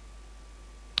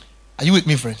 Are you with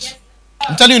me, friends?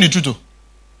 I'm telling you the truth.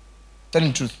 Telling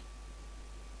the truth.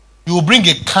 You will bring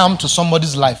a calm to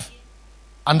somebody's life.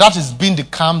 And that is being the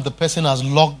calm the person has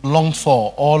longed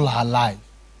for all her life.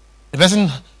 The person,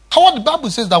 how the Bible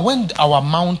says that when our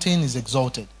mountain is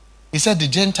exalted, he said the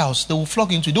Gentiles, they will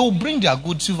flock into it. They will bring their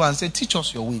good silver and say, teach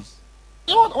us your ways.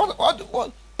 You know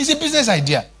what? It's a business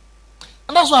idea.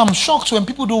 And that's why I'm shocked when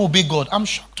people don't obey God. I'm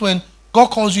shocked when God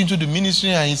calls you into the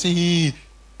ministry and you say, hey,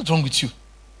 what's wrong with you?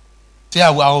 Say,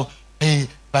 hey, if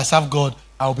I serve God,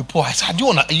 I will be poor. I say, I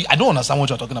don't understand what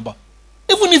you're talking about.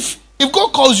 Even if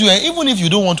God calls you, and even if you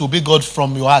don't want to obey God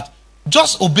from your heart,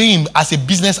 just obey him as a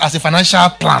business, as a financial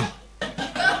plan.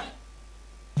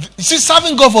 You see,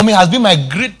 serving God for me has been my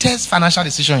greatest financial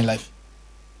decision in life.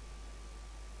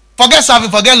 Forget serving,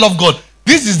 forget love God.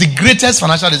 This is the greatest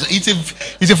financial decision.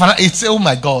 It's oh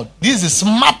my God. This is the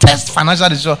smartest financial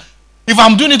decision. If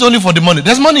I'm doing it only for the money,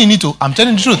 there's money in it too. I'm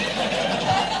telling the truth.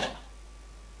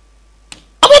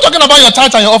 I'm not talking about your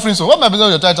tithe and your offerings. So what am I doing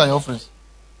with your tithe and your offerings?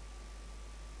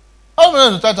 How am I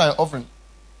doing with your tithe and your offering?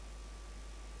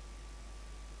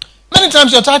 Many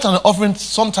times your tithe and your offering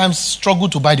sometimes struggle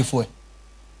to buy the fuel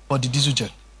or the diesel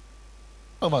jet.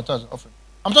 What about tithe and offering?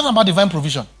 I'm talking about divine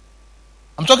provision.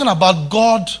 I'm talking about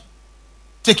God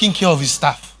taking care of his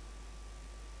staff.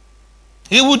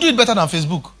 He will do it better than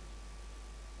Facebook.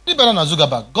 Do it better than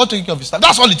Zuckerberg. God taking care of his staff.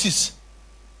 That's all it is.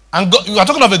 And God, you are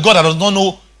talking of a God that does not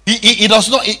know. He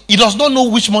does not know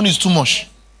which money is too much.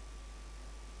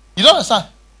 You don't understand?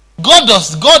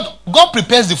 God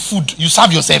prepares the food. You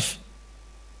serve yourself.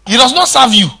 He does not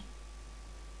serve you.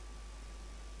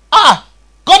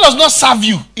 God does not serve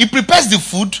you. He prepares the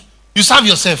food. You serve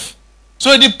yourself.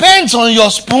 So it depends on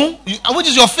your spoon, which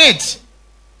is your faith.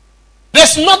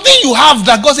 There's nothing you have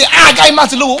that God say, guy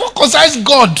Martilo, what concerns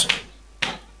God?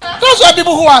 Those are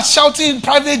people who are shouting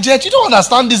private jet. You don't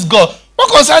understand this God. What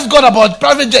concerns God about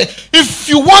private jet? If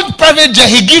you want private jet,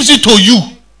 he gives it to you.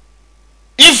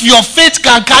 If your faith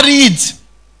can carry it.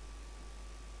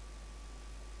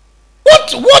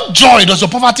 What joy does your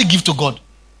poverty give to God?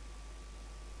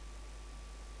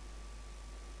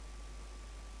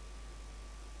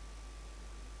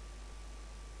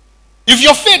 If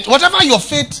your faith, whatever your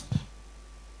faith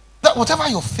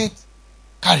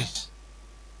carries.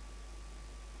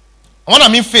 And when I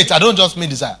mean faith, I don't just mean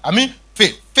desire. I mean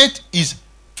faith.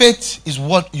 Faith is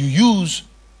what you use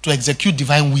to execute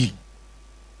divine will.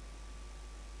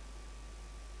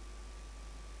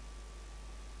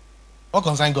 What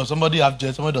concerns God? Somebody have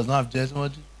jet, somebody does not have jet,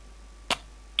 somebody.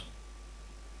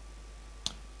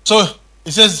 So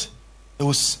it says they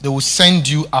will send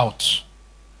you out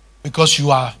because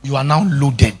you are now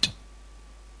loaded.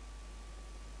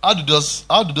 How do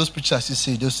those preachers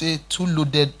say? They say too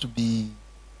loaded to be.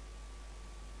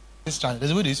 There's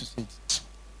a way they used to say it.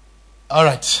 All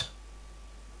right.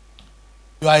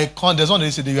 There's one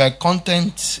they say that you are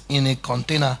content in a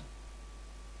container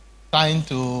trying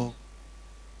to.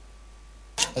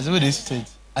 That's the way they used to say it.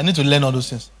 I need to learn all those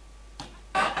things.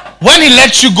 When he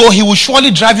lets you go, he will surely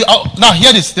drive you out. Now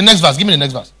hear this. The next verse. Give me the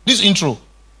next verse. This intro.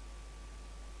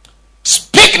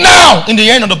 Speak now in the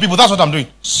hearing of the people. That's what I'm doing.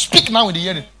 Speak now in the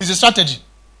hearing. It's a strategy.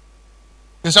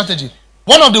 It's a strategy.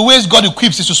 One of the ways God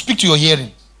equips is to speak to your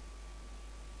hearing.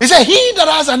 He said, he that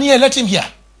has an ear, let him hear.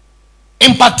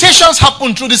 Impartations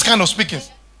happen through this kind of speaking.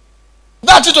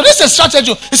 That's it. This is a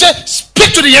strategy. He said,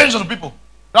 speak to the hearings of the people.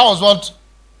 That was what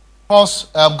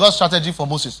God's strategy for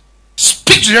Moses.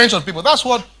 Speak to the hearings of the people. That's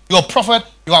what your prophet,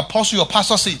 your apostle, your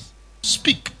pastor says.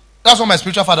 Speak. That's what my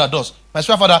spiritual father does. My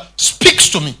spiritual father speaks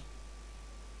to me.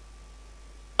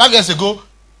 5 years ago,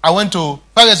 I went to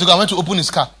open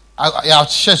his car. I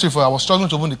shared before. I was struggling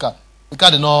to open the car. The car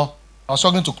did not. I was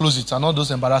struggling to close it and all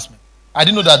those embarrassment. I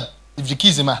didn't know that if the key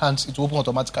is in my hands, it will open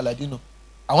automatically. I didn't know.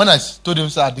 And when I told him,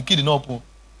 sir, the key did not open, the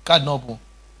car did not open.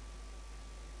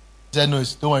 He said, no,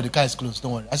 don't worry, the car is closed.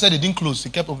 Don't worry. I said, it didn't close. He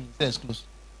kept opening. He said, it's closed.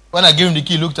 When I gave him the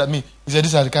key, he looked at me. He said,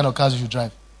 these are the kind of cars you should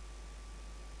drive.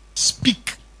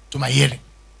 Speak to my hearing.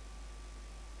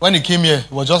 When he came here,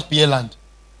 it was just PA land.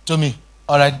 He told me,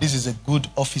 all right, this is a good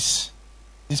office.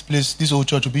 This place, this old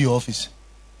church will be your office.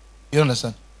 You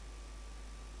understand?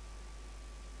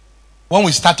 When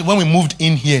we moved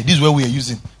in here, this is where we are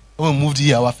using. When we moved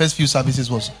here, our first few services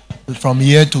was from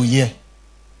year to year.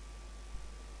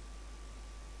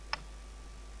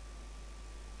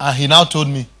 And he now told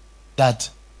me that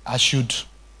I should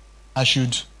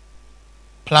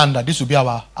planned that this would be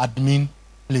our admin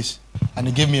place. And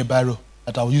he gave me a biro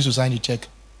that I will use to sign the check.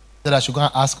 That I should go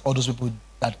and ask all those people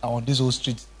that are on this whole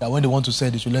street that when they want to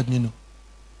sell, they should let me know.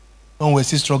 When we're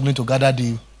still struggling to gather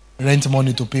the rent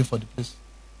money to pay for the place.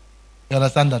 You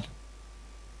understand that?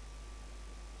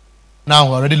 Now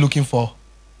we're already looking for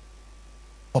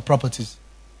properties.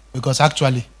 Because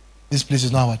actually, this place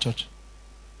is not our church.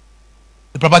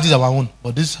 The properties are our own,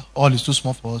 but this hall is too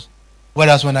small for us.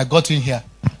 Whereas when I got in here,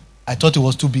 I thought it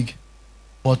was too big.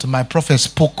 But my prophet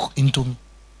spoke into me.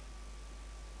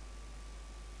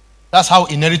 That's how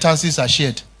inheritances are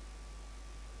shared.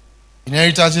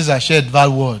 Inheritances are shared via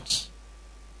words.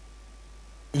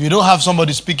 If you don't have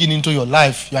somebody speaking into your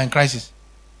life, you are in crisis.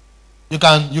 You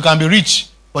can be rich,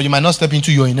 but you might not step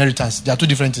into your inheritance. There are two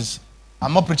different things.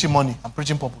 I'm not preaching money, I'm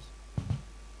preaching purpose.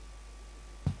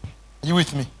 Are you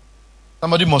with me?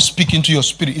 Somebody must speak into your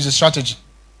spirit. It's a strategy.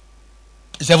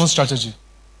 It's heaven's strategy.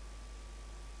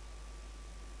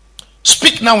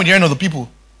 Speak now in the ear of the people.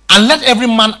 And let every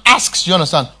man ask. You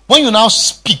understand? When you now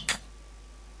speak,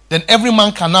 then every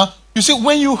man can now. You see,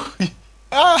 when you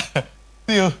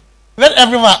let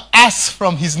every man ask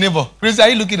from his neighbor. Chris, are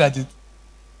you looking at it?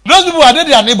 Those people, are they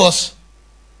their neighbors?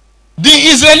 The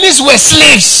Israelis were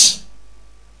slaves.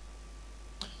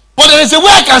 But there is a way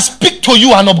I can speak to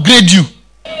you and upgrade you.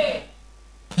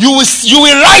 You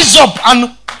will rise up,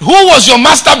 and who was your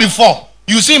master before?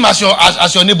 You see him as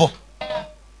your neighbor.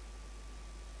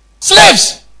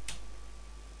 Slaves.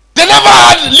 They never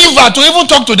had liver to even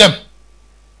talk to them.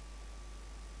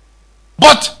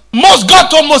 But God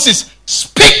told Moses,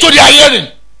 speak to their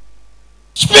hearing.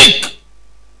 Speak.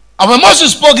 And when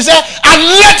Moses spoke, he said, and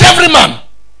let every man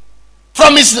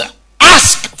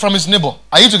ask from his neighbor.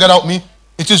 Are you together with me?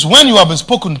 It is when you have been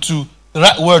spoken to the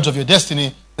right words of your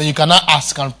destiny, then you cannot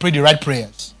ask and pray the right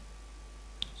prayers.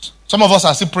 Some of us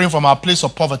are still praying from our place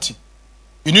of poverty.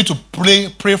 You need to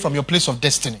pray from your place of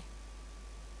destiny.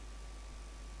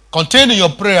 Contained in your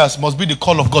prayers must be the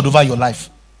call of God over your life.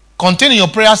 Contained in your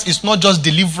prayers is not just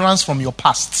deliverance from your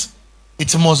past.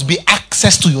 It must be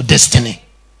access to your destiny.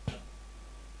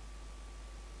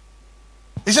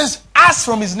 He says, ask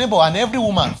from his neighbor and every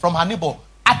woman from her neighbor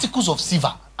articles of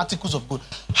silver, articles of gold.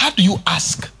 How do you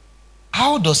ask?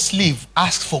 How does slave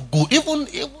ask for gold? Even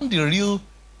the real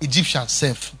Egyptian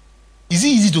self. Is it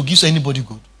easy to give anybody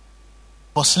gold?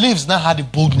 But slaves now had the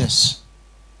boldness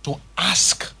to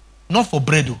ask, not for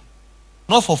bread,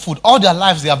 not for food. All their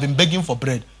lives they have been begging for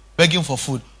bread, begging for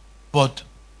food. But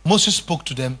Moses spoke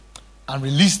to them and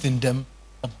released in them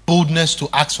the boldness to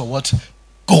ask for what?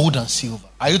 Gold and silver.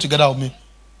 Are you together with me?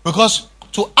 Because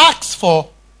to ask am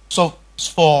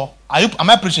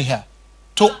I preaching here?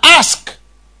 To ask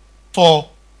for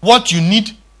what you need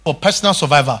for personal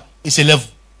survival is a level.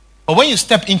 But when you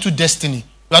step into destiny,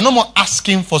 you are no more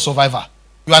asking for survival.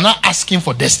 You are now asking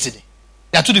for destiny.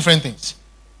 They are two different things.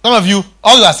 Some of you,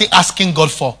 all you are still asking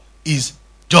God for is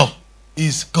job.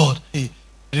 Is God, hey,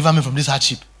 deliver me from this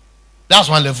hardship. That's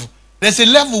one level. There's a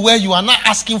level where you are not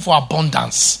asking for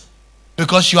abundance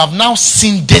because you have now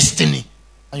seen destiny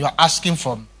and you are asking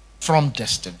from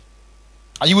destiny.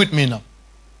 Are you with me now?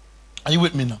 Are you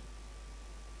with me now?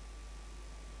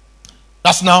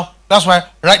 That's why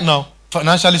right now,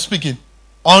 financially speaking,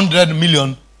 100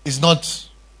 million is not.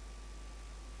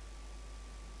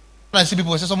 When I see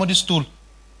people say somebody stole,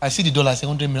 I see the dollar, I say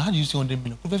 100 million. How do you see 100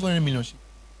 million? Prove 100 million.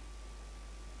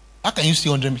 How can you see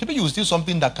 100 million? Maybe you will steal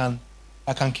something that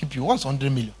can keep you. What's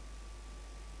 100 million?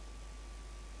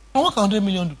 And what can 100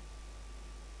 million do?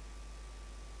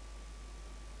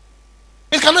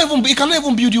 It cannot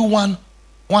even build you one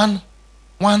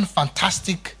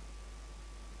fantastic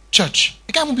church.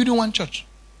 It can't even build you one church.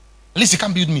 At least it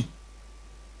can't build me.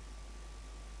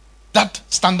 That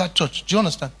standard church. Do you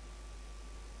understand?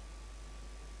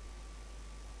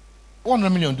 100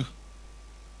 million do.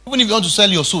 Even if you want to sell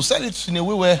your soul, sell it in a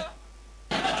way where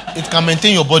it can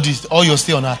maintain your body or your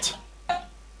stay on earth.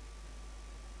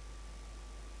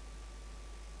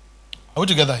 Are we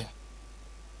together here?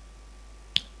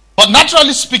 But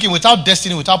naturally speaking, without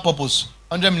destiny, without purpose,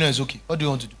 100 million is okay. What do you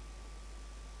want to do?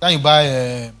 Then you buy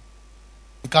a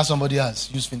car somebody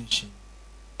has, use finish.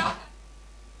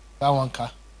 Buy one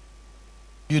car.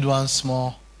 Build one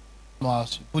small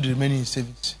house. You put the remaining in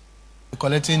savings. You're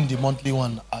collecting the monthly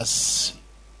one as.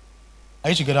 Are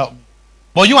you together with me?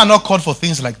 But you are not called for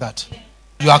things like that.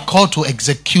 You are called to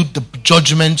execute the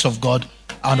judgments of God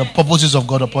and the purposes of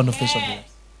God upon the face of the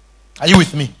earth. Are you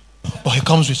with me? But he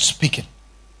comes with speaking.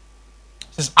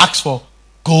 He says, ask for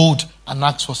gold and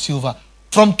ask for silver.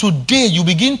 From today,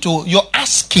 your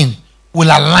asking will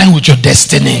align with your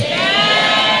destiny.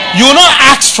 You will not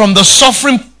ask from the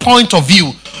suffering point of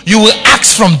view. You will act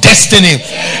from destiny.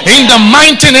 In the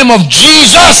mighty name of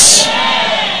Jesus.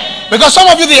 Because some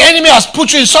of you, the enemy has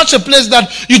put you in such a place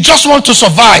that you just want to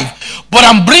survive. But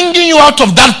I'm bringing you out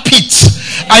of that pit.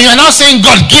 And you are now saying,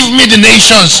 God, give me the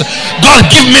nations. God,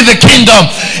 give me the kingdom.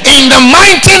 In the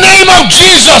mighty name of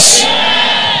Jesus.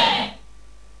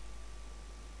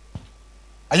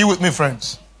 Are you with me,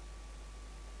 friends?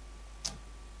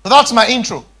 So that's my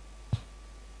intro.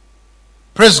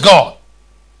 Praise God.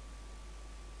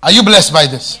 Are you blessed by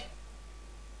this?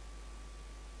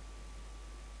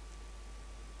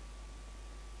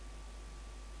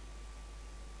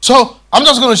 So, I'm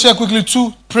just going to share quickly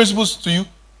 2 principles to you.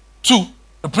 2,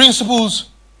 the principles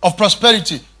of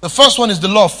prosperity. The first one is the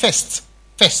law of first.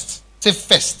 First. Say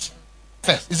first.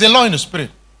 First. It's a law in the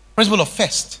spirit. Principle of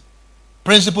first.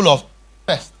 Principle of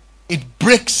first. It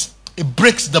breaks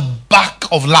the back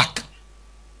of lack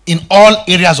in all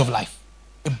areas of life.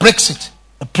 It breaks it.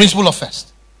 The principle of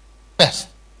first. First.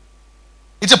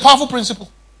 It's a powerful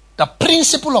principle. The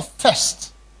principle of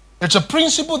first. It's a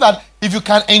principle that if you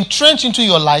can entrench into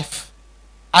your life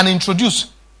and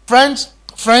introduce, friends,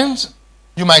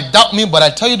 you might doubt me, but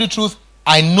I tell you the truth,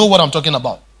 I know what I'm talking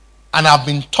about. And I've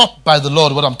been taught by the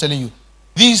Lord what I'm telling you.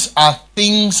 These are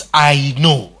things I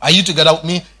know. Are you together with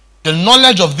me? The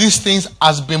knowledge of these things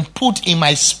has been put in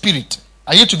my spirit.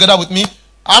 Are you together with me?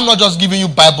 I'm not just giving you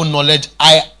Bible knowledge.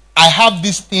 I have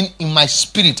this thing in my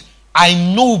spirit. I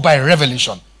know by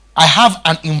revelation. I have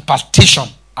an impartation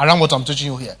around what I'm teaching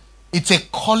you here. It's a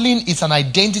calling, it's an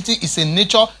identity, it's a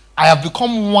nature. I have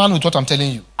become one with what I'm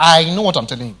telling you. I know what I'm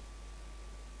telling you.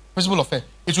 Principle of faith.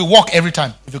 It will work every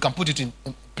time if you can put it in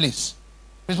place.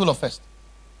 Principle of first.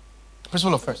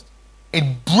 Principle of first. It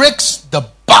breaks the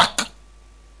back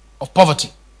of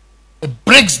poverty. It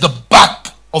breaks the back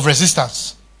of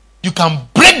resistance. You can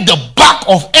break the back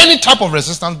of any type of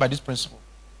resistance by this principle.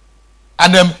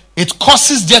 And it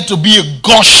causes there to be a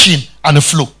gushing and a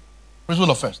flow.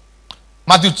 Principle of first.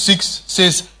 Matthew 6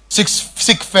 says,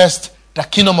 seek first the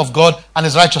kingdom of God and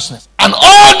his righteousness. And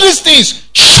all these things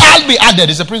shall be added.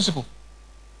 It's a principle.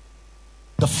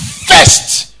 The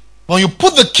first, when you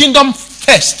put the kingdom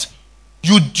first,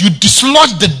 you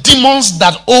dislodge the demons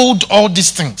that hold all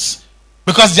these things.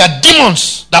 Because there are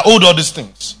demons that hold all these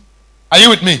things. Are you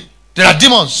with me? There are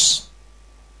demons.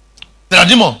 There are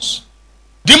demons.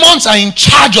 Demons are in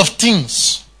charge of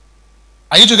things.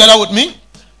 Are you together with me?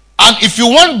 And if you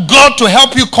want God to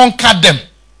help you conquer them,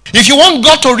 if you want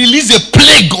God to release a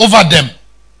plague over them,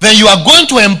 then you are going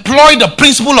to employ the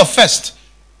principle of first.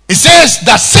 It says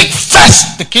that seek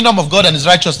first the kingdom of God and his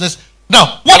righteousness.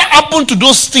 Now, what happened to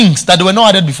those things that they were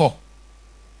not added before?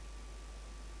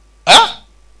 Huh?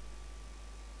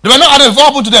 They were not added before.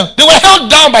 What happened to them? They were held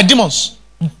down by demons,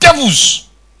 devils.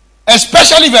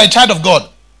 Especially if you are a child of God.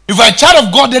 If you are a child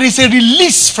of God, there is a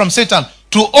release from Satan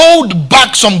to hold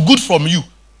back some good from you.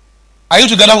 Are you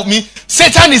together with me?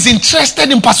 Satan is interested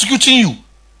in persecuting you,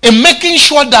 in making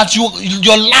sure that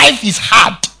your life is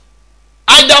hard,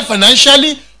 either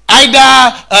financially, either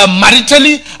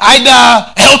maritally,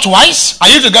 either health-wise. Are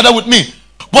you together with me?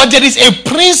 But there is a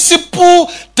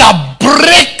principle that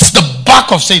breaks the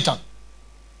back of Satan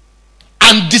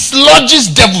and dislodges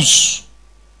devils.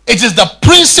 It is the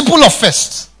principle of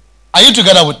first. Are you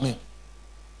together with me?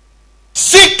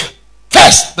 Seek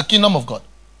first the kingdom of God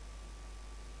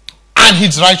and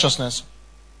his righteousness.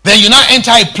 Then you now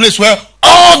enter a place where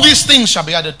all these things shall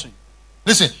be added to you.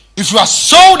 Listen, if you are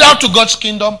sold out to God's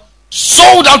kingdom,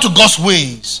 sold out to God's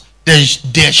ways,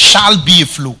 there shall be a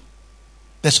flow.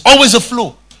 There's always a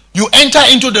flow. You enter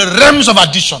into the realms of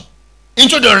addition,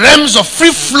 into the realms of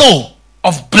free flow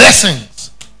of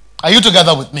blessings. Are you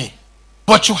together with me?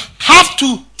 But you have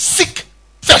to seek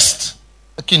first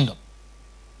the kingdom.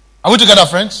 Are we together,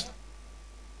 friends?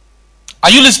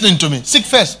 Are you listening to me? Seek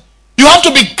first. You have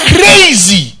to be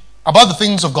crazy about the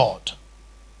things of God.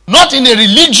 Not in a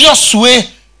religious way,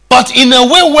 but in a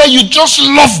way where you just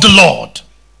love the Lord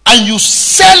and you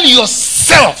sell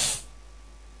yourself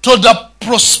to the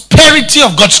prosperity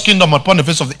of God's kingdom upon the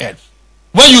face of the earth.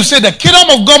 When you say the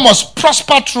kingdom of God must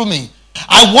prosper through me,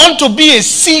 I want to be a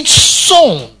seed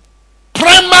sown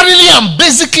primarily and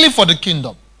basically for the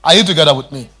kingdom. Are you together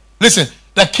with me? Listen,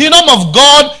 the kingdom of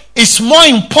God is more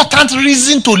important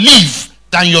reason to live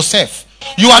than yourself.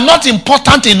 You are not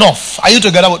important enough. Are you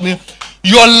together with me?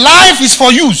 Your life is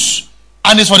for use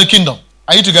and it's for the kingdom.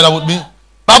 Are you together with me?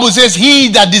 Bible says, he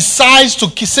that decides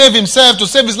to save himself, to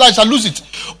save his life, shall lose it.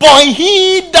 But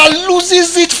he that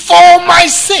loses it for my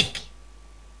sake.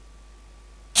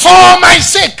 For my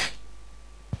sake.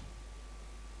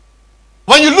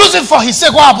 When you lose it for his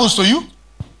sake, what happens to you?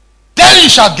 Then you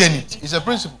shall gain it. It's a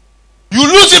principle. You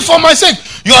lose it for my sake.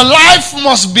 Your life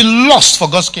must be lost for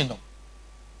God's kingdom.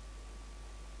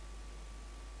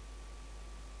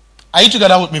 Are you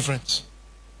together with me, friends?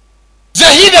 Say,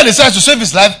 he that decides to save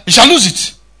his life, he shall lose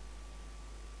it.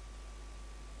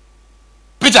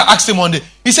 Peter asked him one day,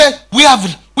 he said, we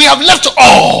have left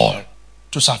all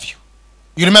to serve you.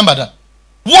 You remember that?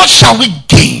 What shall we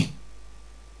gain?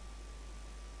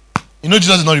 You know,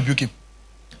 Jesus did not rebuke him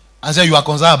and said, you are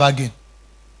concerned about gain.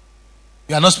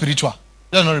 You are not spiritual.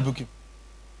 Jesus did not rebuke him.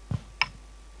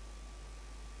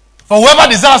 For whoever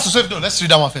desires to save, no, let's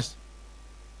read that one first.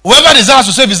 Whoever desires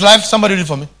to save his life, somebody read it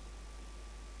for me.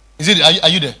 Are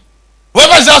you there?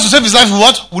 Whoever desires to save his life will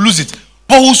what? Will lose it.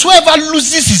 But whosoever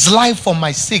loses his life for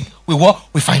my sake, will what?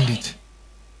 We find it.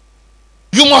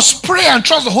 You must pray and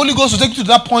trust the Holy Ghost to take you to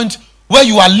that point where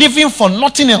you are living for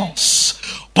nothing else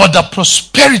but the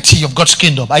prosperity of God's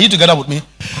kingdom. Are you together with me?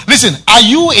 Listen, are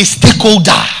you a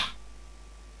stakeholder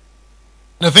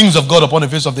in the things of God upon the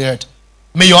face of the earth?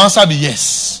 May your answer be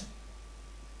yes.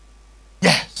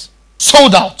 Yes.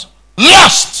 Sold out.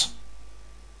 Lost.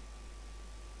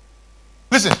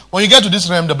 Listen, when you get to this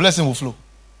realm, the blessing will flow.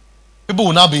 People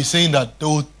will now be saying that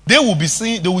they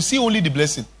will see only the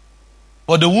blessing,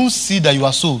 but they won't see that you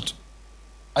are sold.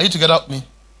 Are you together with me?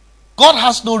 God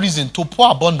has no reason to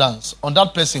pour abundance on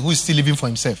that person who is still living for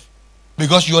himself,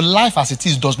 because your life as it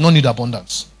is does not need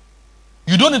abundance.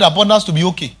 You don't need abundance to be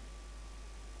okay.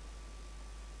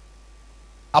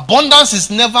 Abundance is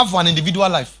never for an individual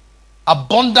life.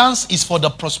 Abundance is for the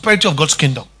prosperity of God's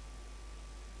kingdom.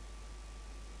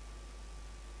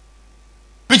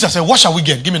 Peter said, what shall we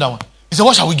gain? Give me that one. He said,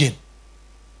 what shall we gain?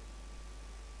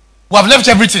 We have left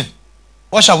everything.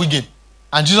 What shall we gain?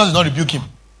 And Jesus did not rebuke him.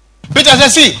 Peter said,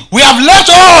 see, we have left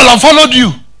all and followed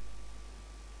you.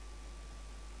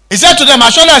 He said to them,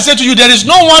 surely I say to you, there is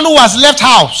no one who has left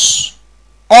house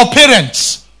or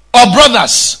parents or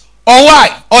brothers or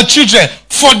wife or children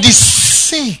for the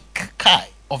sake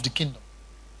of the kingdom.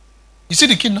 You see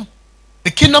the kingdom?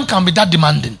 The kingdom can be that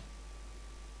demanding.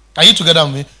 Are you together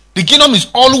with me? The kingdom is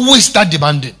always that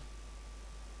demanding.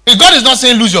 If God is not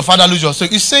saying lose your father, lose yourself.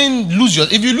 He's saying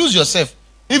if you lose yourself,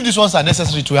 if these ones are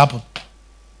necessary to happen.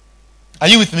 Are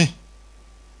you with me?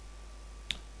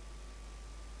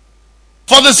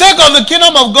 For the sake of the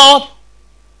kingdom of God,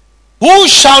 who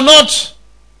shall not,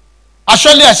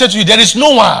 surely I say to you, there is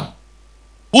no one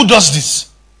who does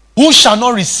this, who shall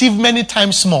not receive many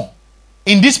times more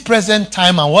in this present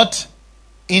time and what?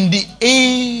 In the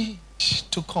age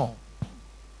to come.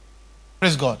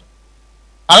 Praise God.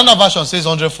 Another version says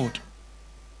 100-fold.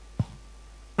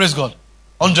 Praise God.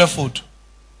 100-fold.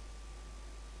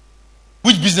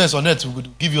 Which business on earth will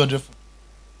give you 100-fold?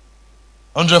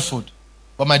 100-fold.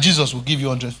 But my Jesus will give you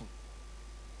 100-fold.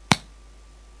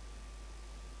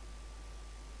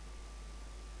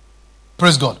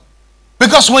 Praise God.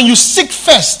 Because when you seek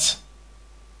first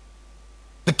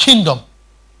the kingdom,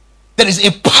 there is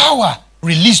a power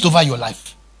released over your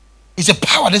life. It's a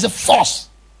power, there's a force.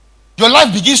 Your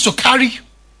life begins to carry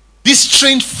this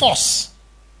strange force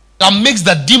that makes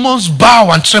the demons bow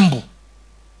and tremble.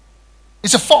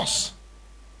 It's a force.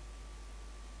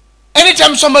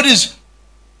 Anytime somebody is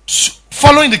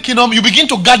following the kingdom, you begin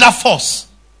to gather force.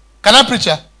 Can I preach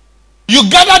here? You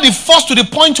gather the force to the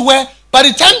point where by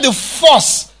the time the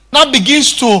force now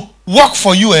begins to work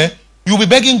for you, you'll be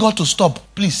begging God to stop,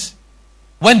 please.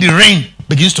 When the rain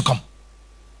begins to come,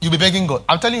 you'll be begging God.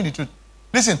 I'm telling you the truth.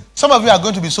 Listen, some of you are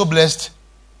going to be so blessed.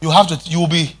 You'll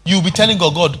be telling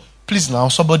God, please now,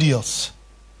 somebody else.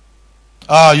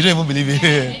 You don't even believe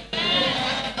it.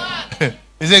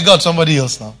 He said, God, somebody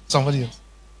else now. Somebody else.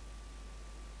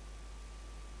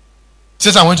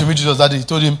 Satan went to meet Jesus that day. He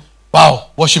told him, wow,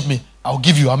 worship me. I'll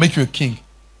make you a king.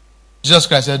 Jesus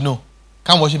Christ said, no.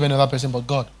 Can't worship any other person but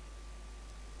God.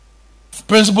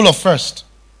 Principle of first.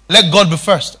 Let God be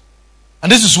first.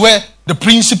 And this is where the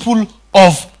principle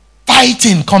of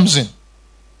fighting comes in.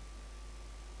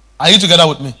 Are you together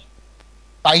with me?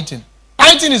 Fighting.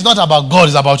 Fighting is not about God,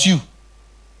 it's about you.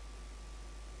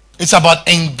 It's about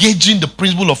engaging the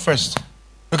principle of first.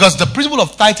 Because the principle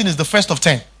of tithing is the first of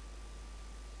 10.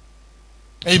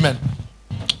 Amen.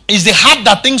 It's the heart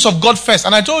that thinks of God first.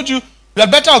 And I told you, you had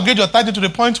better upgrade your tithing to the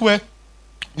point where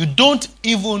you don't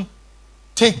even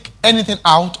take anything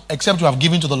out except you have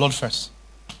given to the Lord first.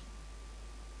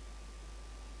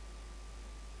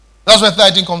 That's where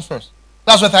tithing comes first.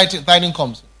 That's where tithing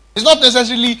comes. It's not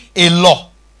necessarily a law.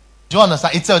 Do you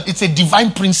understand? It's a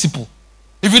divine principle.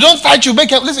 If you don't tithe, you make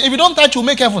heaven. Listen, if you don't tithe, you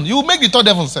make heaven. You will make the third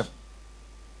heaven self.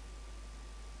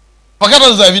 Forget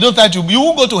all that. If you don't tithe, you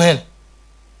won't go to hell.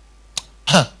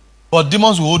 But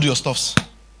demons will hold your stuffs.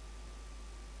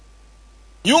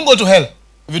 You won't go to hell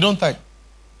if you don't tithe.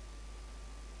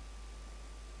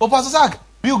 But Pastor Zach,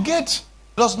 Bill Gates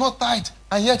does not tithe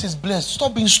and yet is blessed.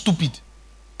 Stop being stupid.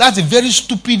 That's a very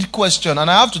stupid question. And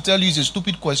I have to tell you it's a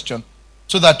stupid question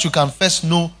so that you can first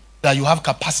know that you have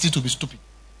capacity to be stupid.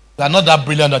 You are not that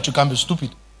brilliant that you can be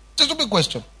stupid. It's a stupid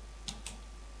question.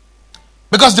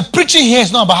 Because the preaching here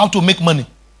is not about how to make money.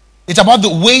 It's about the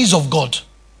ways of God.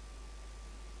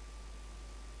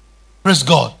 Praise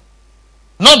God.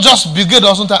 Not just Bill Gates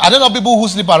doesn't tithe. Are there not people who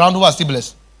sleep around who are still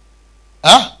blessed?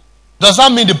 Huh? Does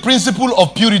that mean the principle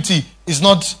of purity is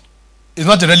not a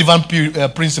relevant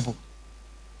principle?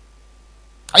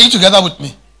 Are you together with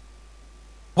me?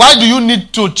 Why do you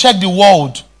need to check the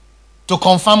world to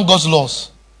confirm God's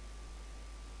laws?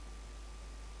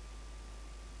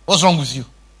 What's wrong with you?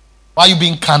 Why are you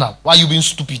being carnal? Why are you being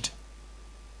stupid?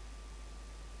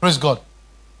 Praise God.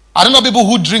 Are there not people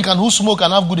who drink and who smoke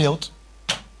and have good health?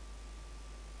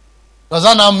 Does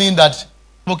that now mean that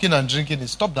smoking and drinking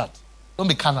is? Stop that. Don't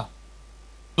be carnal.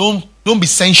 Don't be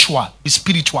sensual. Be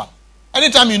spiritual.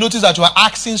 Anytime you notice that you are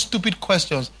asking stupid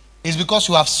questions, it's because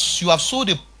you have sold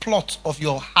a plot of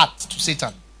your heart to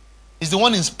Satan. It's the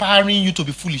one inspiring you to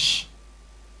be foolish.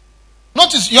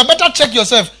 Notice, you better check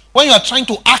yourself when you are trying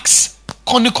to ask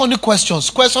corny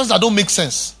questions that don't make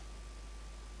sense.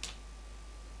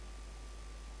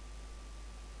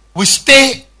 We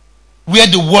stay where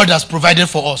the word has provided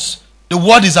for us. The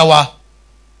word is our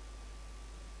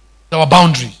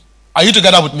boundary. Are you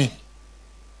together with me?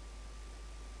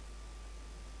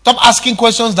 Stop asking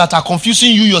questions that are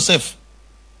confusing you yourself.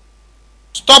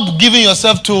 Stop giving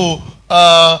yourself to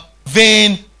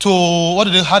vain,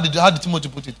 to how did Timothy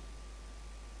put it?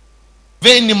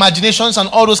 Vain imaginations and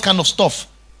all those kind of stuff.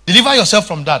 Deliver yourself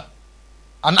from that.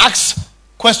 And ask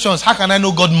questions. How can I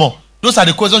know God more? Those are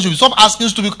the questions you should stop asking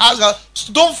stupid.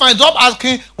 Stop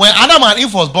asking when Adam and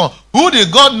Eve was born. Who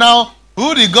did God now?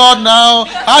 How did God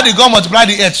multiply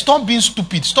the earth? Stop being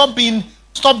stupid. Stop being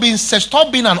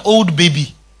an old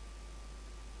baby.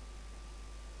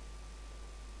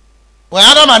 When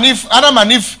Adam and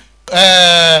Eve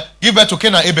give birth to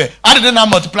Cain and Abel, how did they now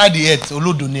multiply the earth?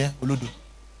 Olodo.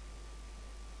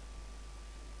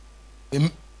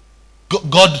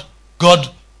 God,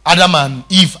 Adam and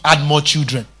Eve had more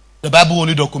children. The Bible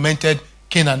only documented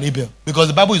Cain and Abel because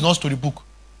the Bible is not storybook.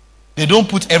 They don't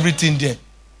put everything there.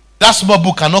 That small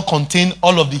book cannot contain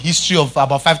all of the history of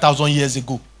about 5,000 years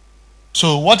ago.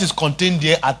 So what is contained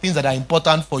there are things that are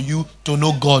important for you to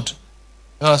know God.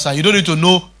 You understand? You don't need to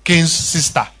know Cain's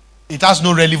sister. It has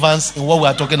no relevance in what we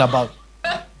are talking about.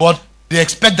 But they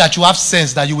expect that you have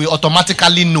sense, that you will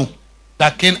automatically know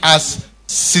that Cain has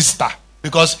sister.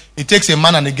 Because it takes a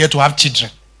man and a girl to have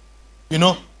children. You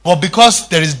know? But because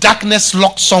there is darkness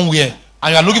locked somewhere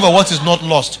and you are looking for what is not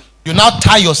lost, you now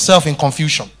tie yourself in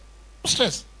confusion. No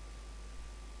stress.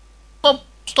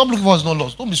 Stop looking for what's not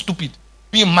lost. Don't be stupid.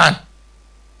 Be a man.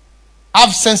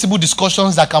 Have sensible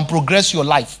discussions that can progress your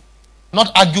life.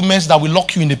 Not arguments that will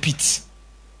lock you in the pit.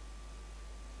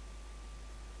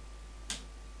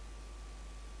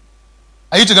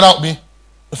 Are you together with me?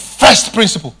 The first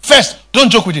principle. First, don't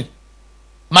joke with it.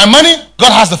 My money,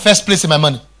 God has the first place in my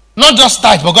money. Not just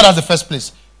tithe, but God has the first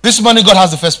place. This money, God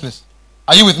has the first place.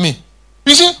 Are you with me?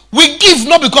 You see, we give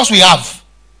not because we have.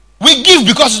 We give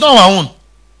because it's not our own.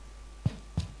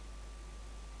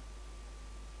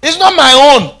 It's not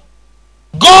my own.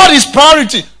 God is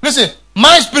priority. Listen,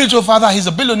 my spiritual father, he's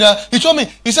a billionaire. He told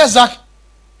me, he said, Zach,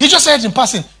 he just said it in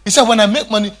passing. He said, when I make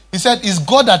money, he said, it's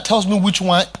God that tells me which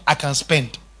one I can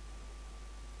spend.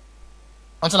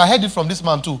 Until I heard it from this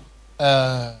man too.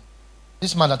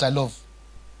 This man that I love.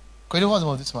 What's the name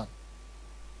of this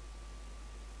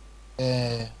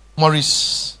man?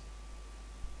 Morris.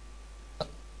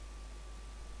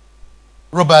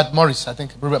 Robert Morris, I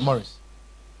think. Robert Morris.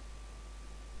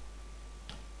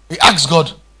 He asked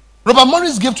God. Robert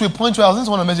Morris gave to a point where, I was in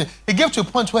one message. He gave to a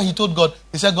point where he told God,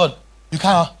 he said, God, you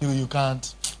can't give me.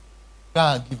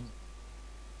 I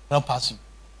don't pass you.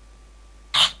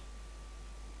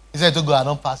 He said to God, I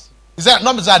don't pass you. He said,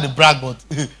 not because I had to brag, but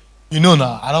you know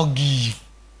now, I don't give.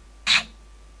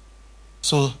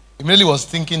 So immediately was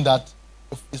thinking that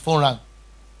his phone rang.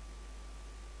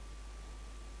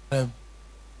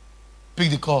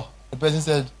 Picked the call. The person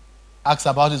said, asked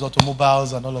about his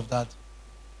automobiles and all of that.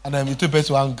 And then he told the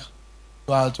person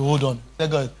to hold on. He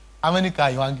said, God, how many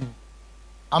cars you want to give?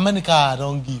 How many cars I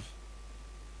don't give?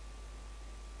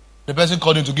 The person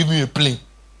called him to give me a plane.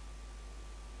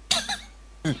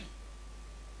 You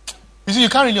see, you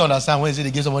can't really understand when they say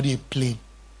they give somebody a plane.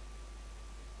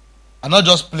 And not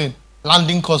just plane.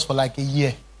 Landing cost for like a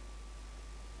year.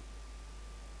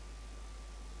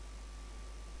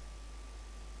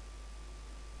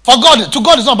 For God, to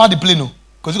God, it's not about the plane, no.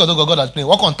 Because God has played.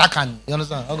 Work on Takan. You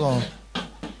understand? Work on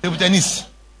table tennis.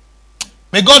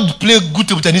 May God play good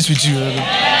table tennis with you.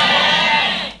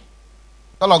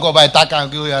 Don't go buy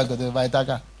Takan. Go buy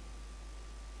Takan.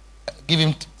 Give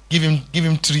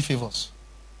him 3 favors.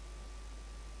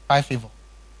 5 favors.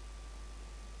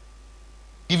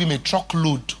 Give him a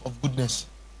truckload of goodness.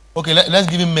 Okay, let's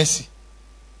give him mercy.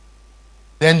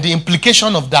 Then the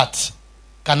implication of that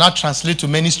cannot translate to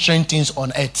many strange things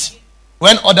on earth.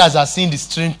 When others are seeing the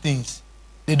strange things,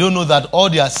 they don't know that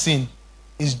all they are seeing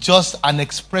is just an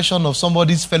expression of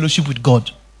somebody's fellowship with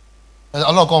God.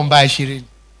 Allah come buy shiri. You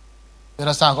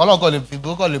understand? Allah call the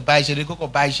buy shiri, go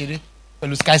buy shiri.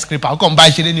 Fellow skyscraper, come buy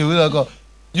shiri.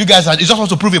 You guys are. You just want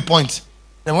to prove a point.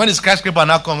 Then when the skyscraper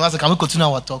now comes, I say, can we continue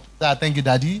our talk? I thank you,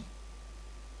 Daddy.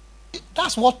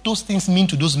 That's what those things mean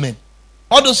to those men.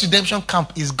 All those redemption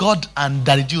camp is God and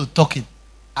Daddy Joe talking.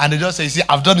 And they just say, see,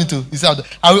 I've done it too.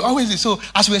 I will always say, so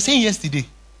as we were saying yesterday,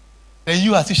 then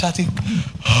you are still shouting.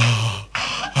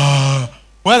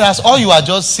 Whereas all you are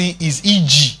just seeing is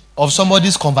EG of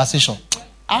somebody's conversation.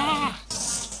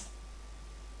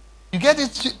 You get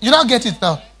it? You don't get it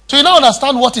now. So you don't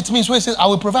understand what it means when he says, I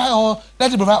will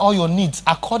let him provide all your needs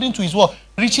according to his word,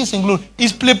 riches and glory.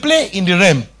 It's play in the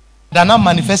realm that now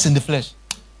manifests in the flesh.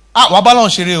 Wabalon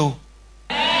Shireo.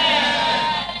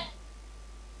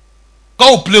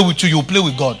 God will play with you, you will play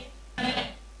with God.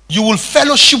 You will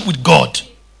fellowship with God.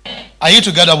 Are you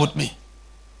together with me?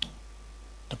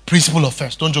 The principle of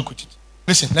first. Don't joke with it.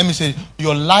 Listen, let me say,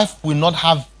 your life will not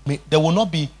have, there will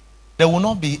not be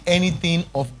anything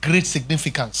of great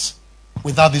significance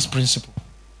without this principle.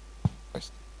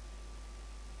 First.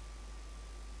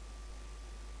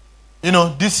 You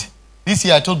know, this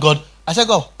year I told God, I said,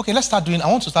 God, okay, I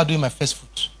want to start doing my first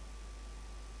fruit.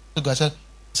 So God said,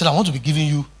 I want to be giving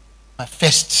you my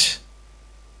first,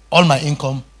 all my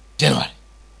income, January.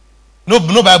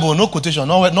 No Bible, no quotation,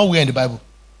 nowhere in the Bible.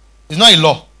 It's not a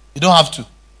law. You don't have to.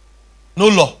 No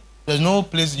law. There's no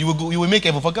place you will make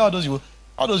heaven. Forget all those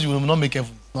you will not make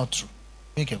heaven. It's not true.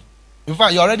 Make heaven. In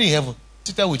fact, you're already in heaven.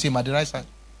 Sit there with him at the right side.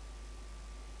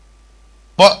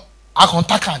 But I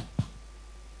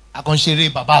can share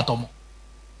Baba Atomo.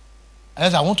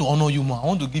 I want to honor you more.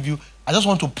 I just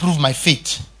want to prove my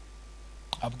faith.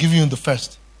 I'll give you the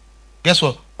first. Guess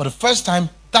what? For the first time,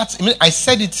 I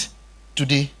said it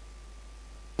today.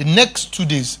 The next 2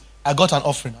 days, I got an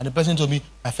offering, and the person told me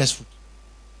my first fruit.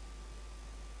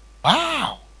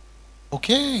 Wow.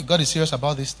 Okay, God is serious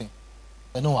about this thing.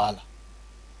 I know Allah.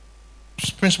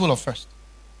 Principle of first.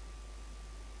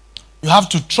 You have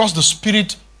to trust the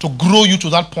Spirit to grow you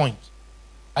to that point.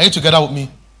 Are you together with me?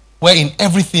 Where in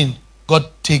everything,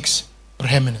 God takes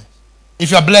preeminence.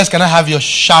 If you are blessed, can I have your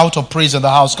shout of praise in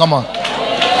the house? Come on.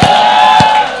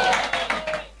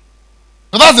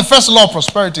 So that's the first law of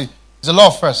prosperity. It's the law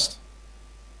of first.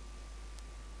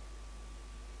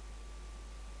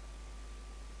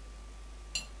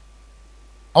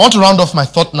 I want to round off my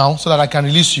thought now so that I can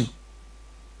release you.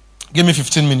 Give me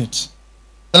 15 minutes.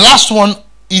 The last one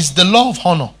is the law of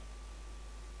honor.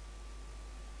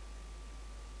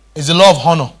 It's the law of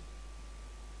honor.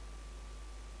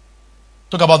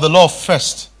 Talk about the law of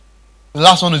first. The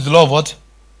last one is the law of what?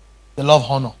 The law of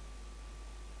honor.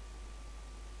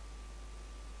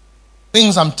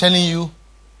 Things I'm telling you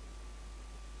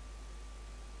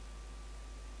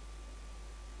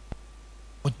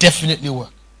will definitely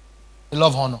work. The law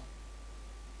of honor.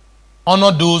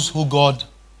 Honor those who God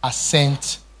has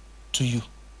sent to you.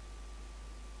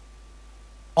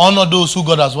 Honor those who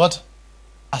God has what?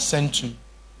 Has sent to you.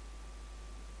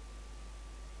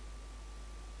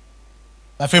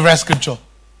 My favorite scripture,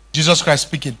 Jesus Christ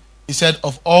speaking. He said,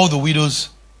 of all the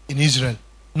widows in Israel,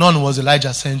 none was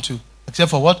Elijah sent to,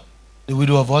 except for what? The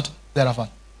widow of what? Zarephath.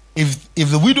 If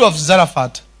the widow of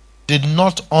Zarephath did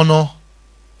not honor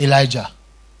Elijah,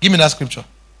 give me that scripture.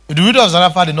 If the widow of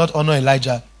Zarephath did not honor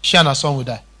Elijah, she and her son will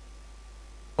die.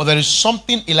 But there is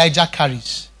something Elijah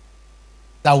carries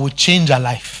that will change her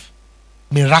life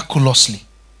miraculously.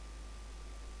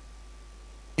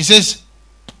 He says,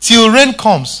 till rain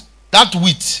comes, that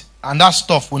wheat and that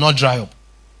stuff will not dry up.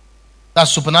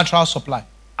 That's supernatural supply.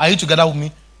 Are you together with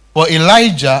me? But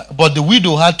the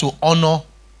widow had to honor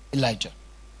Elijah.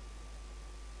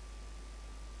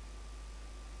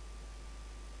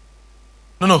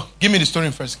 No. Give me the story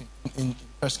in First King.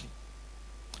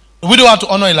 The widow had to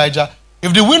honor Elijah.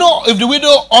 If the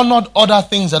widow honored other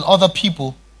things and other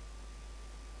people,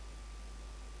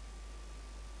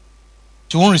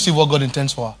 she won't receive what God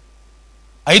intends for her.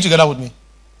 Are you together with me?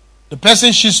 The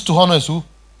person she's to honor is who?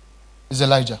 Is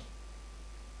Elijah.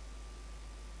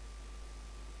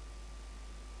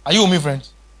 Are you with me,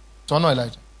 friends? To honor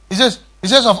Elijah. It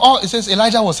says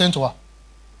Elijah was sent to her.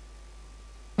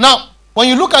 Now, when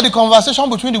you look at the conversation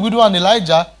between the widow and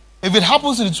Elijah, if it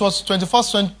happens in the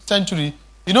 21st century,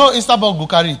 you know Istanbul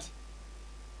Bukhari.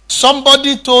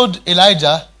 Somebody told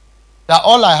Elijah that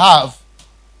all I have,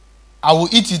 I will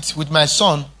eat it with my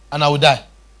son and I will die.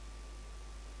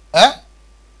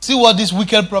 See what this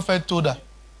wicked prophet told her.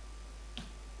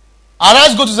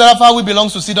 Arise, go to Zarephath, which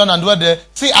belongs to Sidon, and dwell there.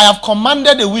 See, I have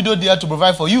commanded a widow there to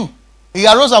provide for you. He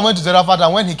arose and went to Zarephath,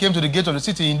 and when he came to the gate of the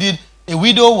city, indeed, a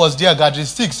widow was there gathering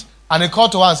sticks. And he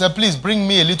called to her and said, please bring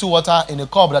me a little water in a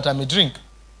cup that I may drink.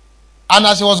 And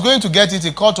as he was going to get it,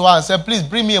 he called to her and said, please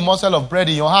bring me a morsel of bread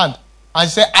in your hand. And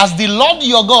she said, as the Lord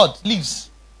your God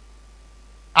lives,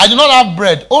 I do not have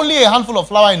bread, only a handful of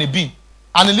flour in a bin,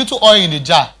 and a little oil in a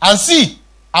jar. And see,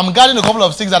 I'm gathering a couple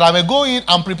of sticks that I may go in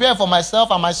and prepare for myself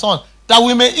and my son, that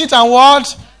we may eat and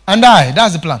what? And die.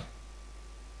 That's the plan.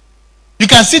 You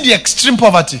can see the extreme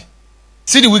poverty.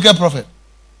 See the wicked prophet.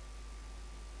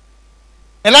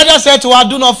 Elijah said to her,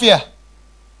 do not fear.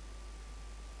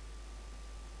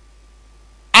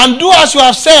 And do as you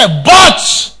have said,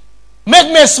 but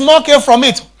make me a small cake from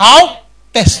it. How?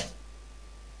 First.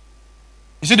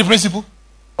 You see the principle?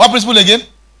 What principle again?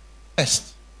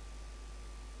 First.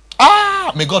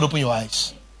 May God open your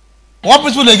eyes. What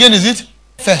principle again is it?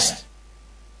 First.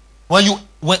 When you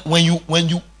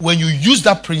use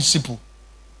that principle,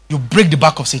 you break the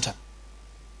back of Satan.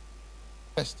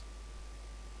 First.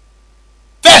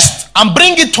 First, and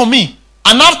bring it to me.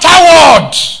 And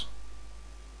afterward,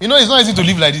 you know, it's not easy to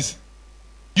live like this.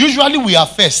 Usually we are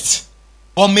first.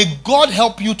 But may God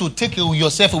help you to take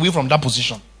yourself away from that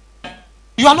position.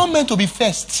 You are not meant to be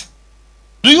first.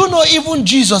 Do you know even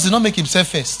Jesus did not make himself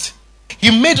first? He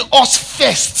made us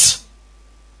first.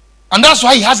 And that's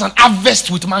why he has an harvest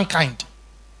with mankind.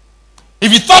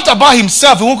 If he thought about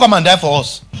himself, he won't come and die for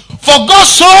us. For God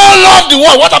so loved the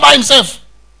world. What about himself?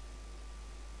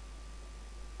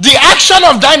 The action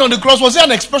of dying on the cross, was it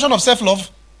an expression of self-love?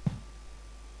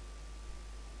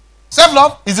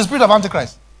 Self-love is the spirit of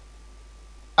Antichrist.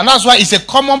 And that's why it's a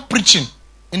common preaching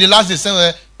in the last days,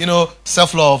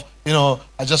 self-love,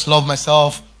 I just love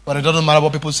myself, but it doesn't matter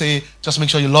what people say, just make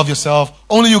sure you love yourself.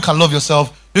 Only you can love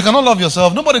yourself. You cannot love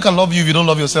yourself. Nobody can love you if you don't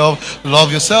love yourself.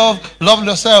 Love yourself. Love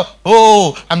yourself.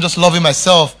 Oh, I'm just loving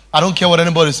myself. I don't care what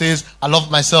anybody says. I love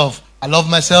myself. I love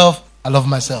myself. I love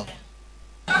myself.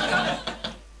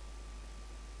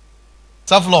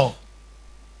 Self-love.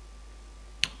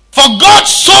 For God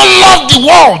so loved the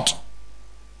world.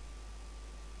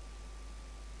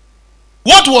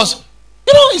 What was,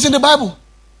 it's in the Bible.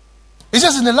 It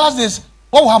says in the last days,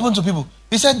 what will happen to people?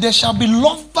 He said, there shall be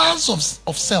lovers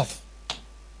of self.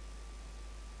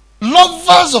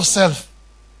 Lovers of self.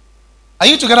 Are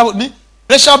you together with me?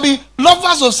 There shall be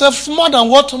lovers of self more than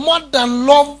what? More than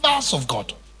lovers of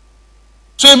God.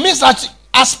 So it means that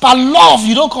as per love,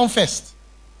 you don't come first.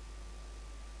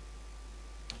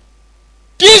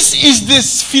 This is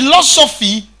this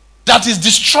philosophy that is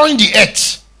destroying the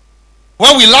earth.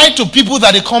 When we lie to people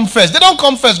that they come first. They don't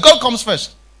come first. God comes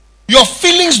first. Your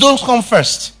feelings don't come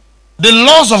first. The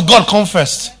laws of God come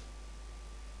first.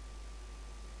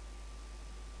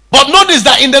 But notice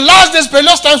that in the last days,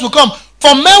 perilous times will come.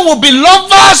 For men will be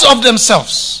lovers of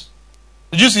themselves.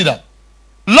 Did you see that?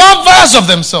 Lovers of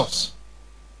themselves.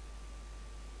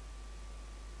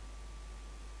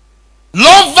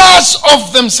 Lovers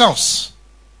of themselves.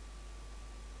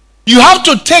 You have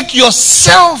to take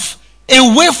yourself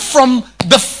away from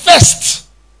the first.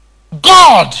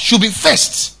 God should be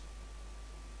first.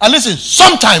 And listen,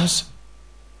 sometimes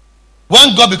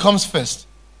when God becomes first,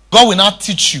 God will now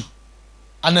teach you.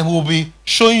 And then he will be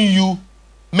showing you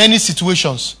many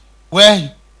situations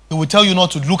where he will tell you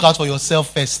not to look out for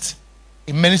yourself first.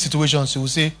 In many situations, he will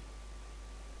say,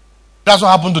 that's what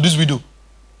happened to this widow.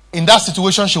 In that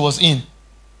situation she was in,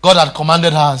 God had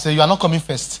commanded her and said, you are not coming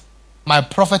first. My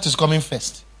prophet is coming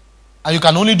first. And you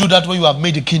can only do that when you have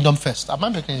made the kingdom first. Am I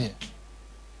making here?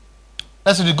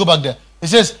 Let's see, go back there. It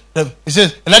says,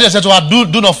 Elijah said to her,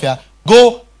 do not fear.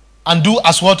 Go and do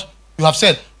as what you have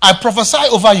said. I prophesy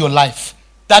over your life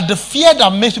that the fear that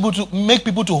makes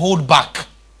people to hold back,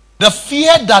 the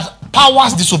fear that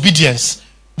powers disobedience,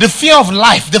 the fear of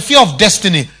life, the fear of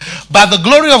destiny, by the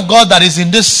glory of God that is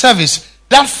in this service,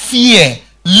 that fear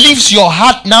leaves your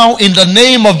heart now in the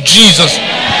name of Jesus.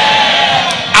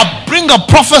 I bring a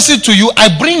prophecy to you.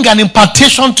 I bring an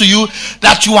impartation to you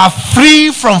that you are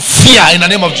free from fear in the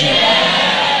name of Jesus.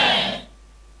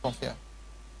 From fear.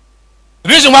 The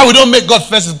reason why we don't make God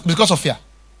first is because of fear.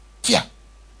 Fear.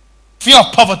 Fear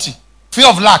of poverty. Fear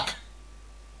of lack.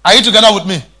 Are you together with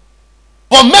me?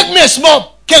 But make me a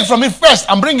small cake from it first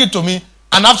and bring it to me,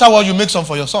 and afterward you make some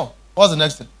for your son. What's the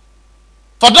next thing?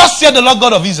 For thus saith the Lord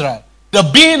God of Israel, the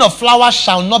bin of flour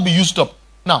shall not be used up.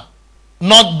 Now,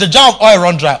 not the jar of oil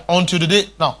run dry until the day.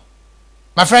 Now,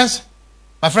 my friends,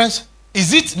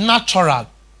 is it natural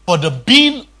for the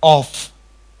bin of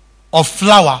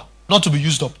flour not to be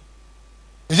used up?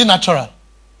 Is it natural?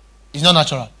 It's not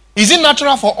natural. Is it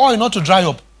natural for oil not to dry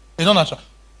up? It's not natural.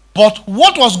 But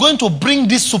what was going to bring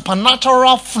this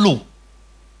supernatural flow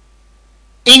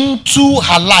into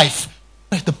her life,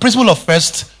 the principle of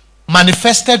first,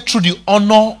 manifested through the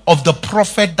honor of the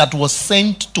prophet that was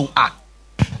sent to her.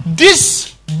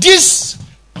 This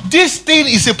thing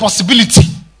is a possibility,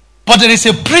 but there is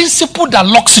a principle that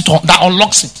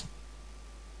unlocks it.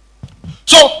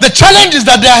 So the challenge is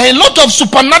that there are a lot of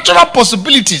supernatural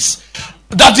possibilities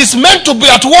that is meant to be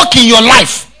at work in your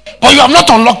life, but you have not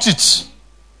unlocked it.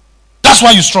 That's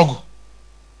why you struggle.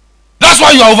 That's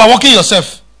why you are overworking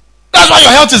yourself. That's why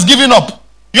your health is giving up.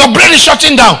 Your brain is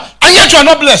shutting down, and yet you are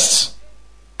not blessed.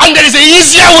 And there is an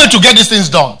easier way to get these things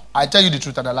done. I tell you the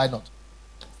truth and I lie not.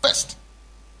 First.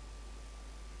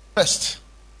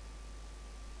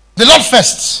 The Lord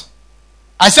first.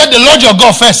 I said the Lord your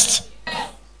God first.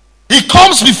 He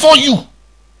comes before you.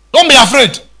 Don't be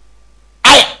afraid.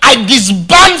 I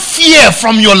disband fear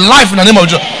from your life in the name of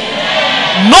Jesus.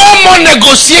 No more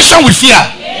negotiation with fear.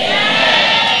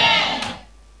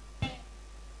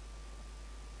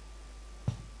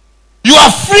 You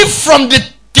are free from the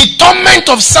torment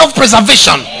of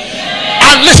self-preservation.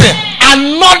 And listen,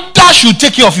 another should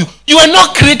take care of you. You are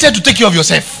not created to take care of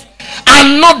yourself.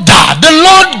 Another, the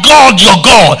Lord God, your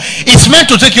God, is meant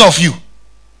to take care of you.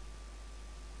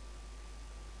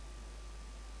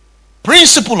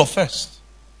 Principle of first.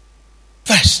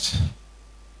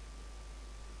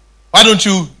 Why don't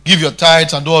you give your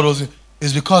tithes and do all those things?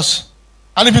 It's because,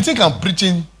 and if you think I'm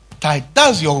preaching tithe,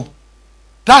 that's your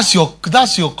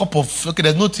cup of, okay,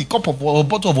 there's no tea, cup of water,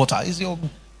 bottle of water. It's your,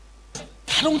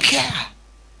 I don't care.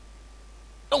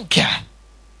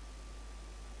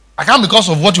 I can't, because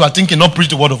of what you are thinking, not preach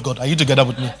the word of God. Are you together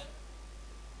with me?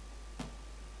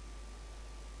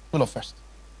 Full of first.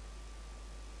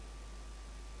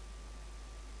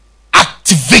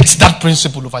 Activate that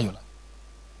principle over your life.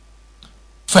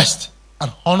 First,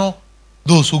 and honor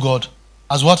those who God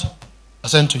has what?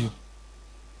 Has sent to you.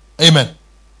 Amen.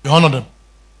 You honor them.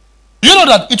 You know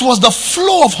that it was the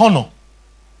flow of honor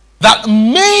that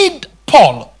made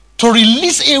Paul to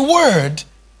release a word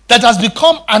that has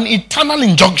become an eternal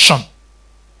injunction.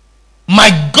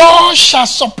 My God shall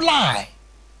supply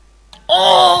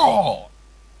all.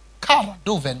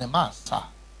 Paradovenemasa.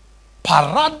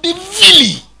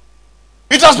 Paradivili.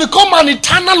 It has become an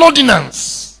eternal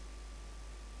ordinance.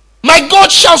 My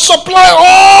God shall supply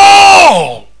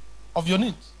all of your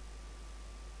needs.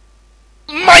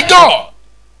 My God.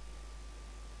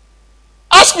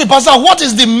 Ask me, Pastor, what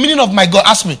is the meaning of my God?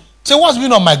 Ask me. Say, what's the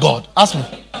meaning of my God? Ask me.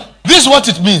 This is what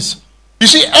it means. You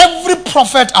see, every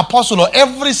prophet, apostle, or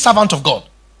every servant of God,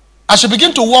 as you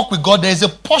begin to walk with God, there is a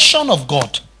portion of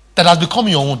God that has become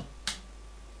your own.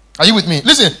 Are you with me?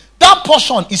 Listen, that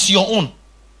portion is your own.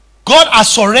 God has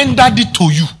surrendered it to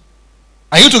you.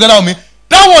 Are you together with me?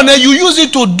 That one, you use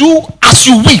it to do as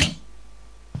you will.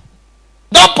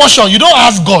 That portion, you don't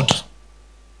ask God.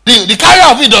 The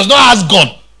carrier of it does not ask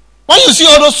God. When you see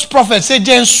all those prophets say,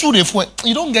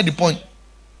 you don't get the point.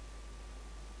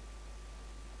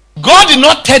 God did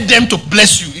not tell them to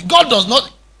bless you. God does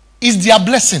not. It's their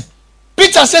blessing.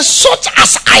 Peter says, such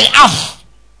as I have.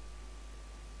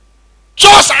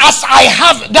 Just as I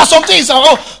have. There's something he said,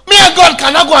 oh, me and God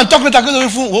cannot go and talk later.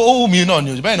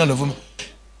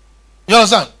 You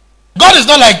understand? God is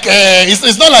not like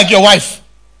it's not like your wife.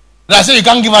 That I say you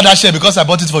can't give her that share because I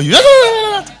bought it for you.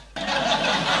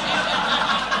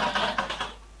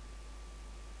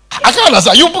 I can't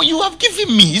understand. You have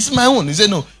given me. It's my own. He said,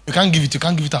 no, you can't give it. You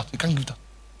can't give it out. You can't give it out.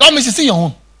 That means it's still your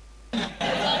own.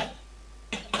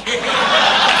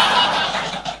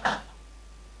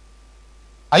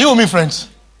 Are you with me, friends?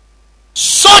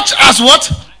 Such as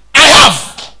what I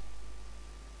have.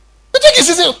 The thing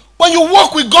is, when you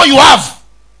walk with God, you have.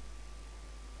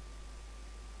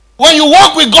 When you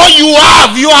walk with God, you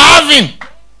have. You are having.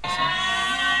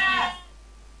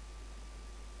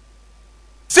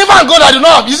 Silver and gold I do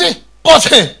not have. You see, Paul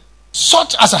said,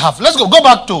 such as I have. Let's go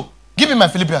back to, give me my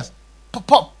Philippians.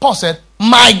 Paul said,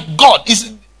 my God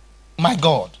is my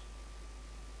God.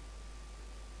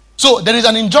 So there is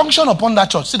an injunction upon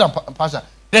that church. Sit down, Pastor.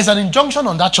 There's an injunction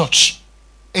on that church.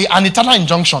 An eternal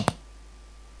injunction.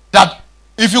 That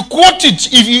if you quote it,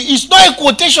 it's not a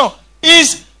quotation.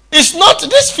 It's not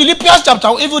this Philippians chapter.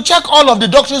 If you check all of the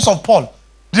doctrines of Paul,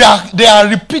 They are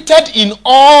repeated in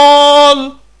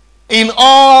all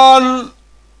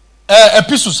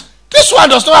epistles. This one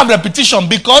does not have repetition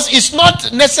because it's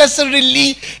not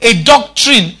necessarily a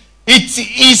doctrine. It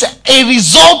is a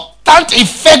resultant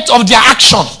effect of their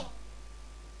action.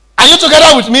 Are you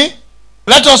together with me?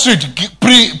 Let us read.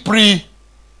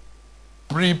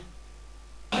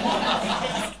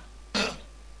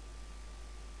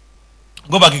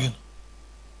 Go back again.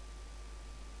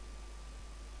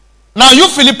 Now you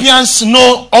Philippians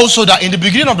know also that in the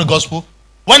beginning of the gospel,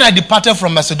 when I departed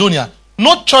from Macedonia,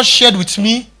 no church shared with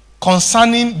me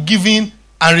concerning giving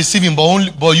and receiving,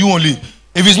 but you only.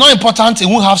 If it's not important, it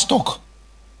won't have stock.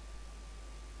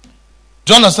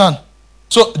 Do you understand?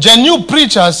 So genuine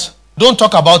preachers don't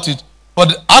talk about it,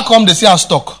 but how come they say have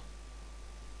stock?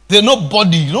 There's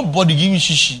nobody giving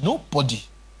shishi. Nobody.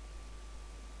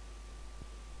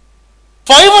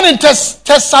 For even in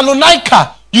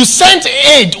Thessalonica, you sent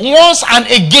aid once and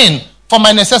again for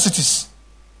my necessities.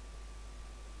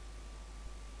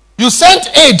 You sent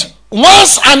aid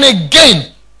once and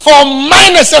again for my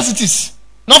necessities,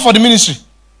 not for the ministry.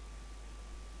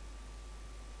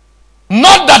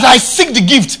 Not that I seek the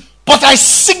gift, but I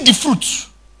seek the fruit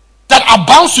that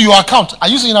abounds to your account. Are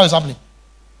you seeing how it's happening?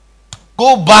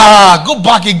 Go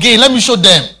back again. Let me show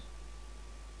them.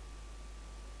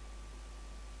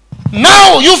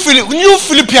 Now you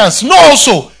Philippians know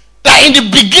also that in the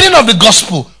beginning of the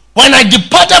gospel, when I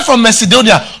departed from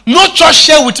Macedonia, no church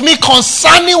shared with me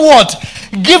concerning what?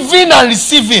 Giving and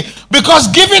receiving. Because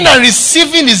giving and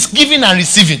receiving is giving and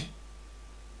receiving.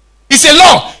 It's a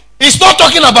law. It's not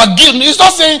talking about giving. It's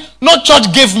not saying no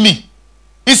church gave me.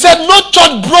 He said no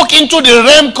church broke into the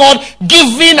realm called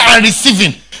giving and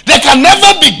receiving. They can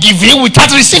never be giving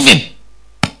without receiving.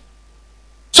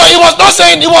 So he was not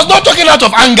saying, he was not talking out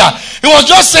of anger. He was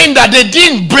just saying that they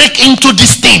didn't break into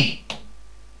this thing.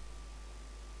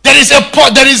 There is a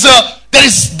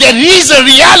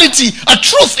reality, a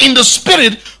truth in the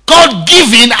spirit called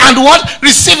giving and what?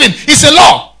 Receiving. It's a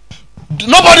law.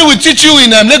 Nobody will teach you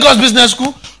in Lagos Business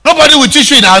School. Nobody will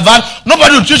teach you in Harvard.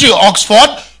 Nobody will teach you in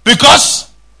Oxford, because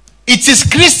it is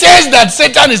Christians that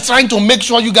Satan is trying to make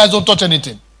sure you guys don't touch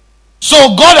anything. So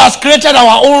God has created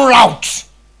our own route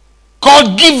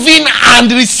called giving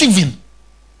and receiving.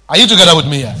 Are you together with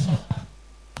me here?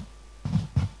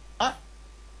 Huh?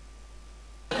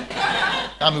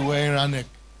 Can't be wearing around the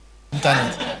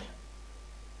internet.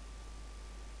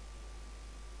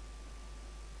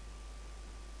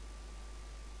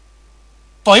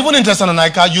 For even in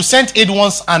Thessalonica, you sent aid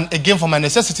once and again for my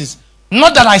necessities.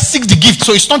 Not that I seek the gift,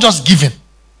 so it's not just giving.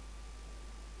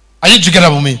 Are you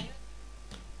together with me?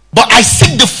 But I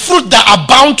seek the fruit that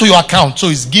abound to your account. So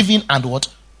it's giving and what?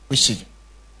 Receiving.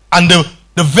 And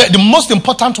the most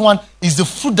important one is the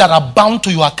fruit that abound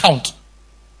to your account.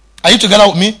 Are you together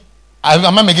with me?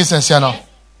 Am I making sense here now?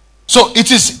 So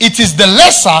it is the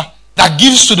lesser that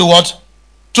gives to the what?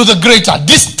 To the greater.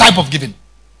 This type of giving.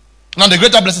 Now the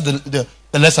greater blesses the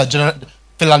lesser, general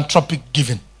philanthropic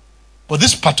giving. But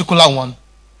this particular one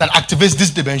that activates this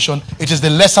dimension, it is the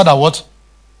lesser that what?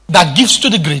 That gives to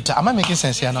the greater. Am I making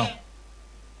sense here now?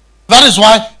 That is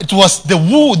why it was the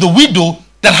widow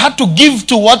that had to give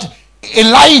to what?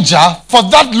 Elijah, for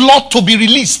that lot to be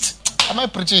released. Am I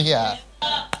preaching here?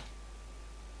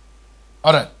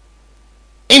 Alright.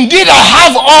 Indeed, I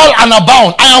have all and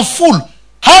abound. I am full,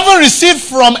 having received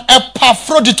from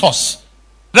Epaphroditus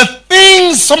the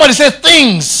things, somebody say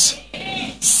things,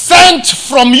 sent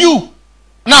from you.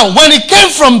 Now, when it came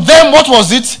from them, what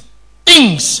was it?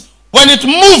 Things. When it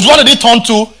moved, what did it turn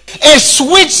to? A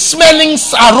sweet smelling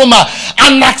aroma,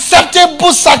 an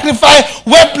acceptable sacrifice,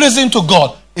 well pleasing to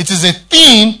God. It is a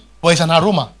thing, but it's an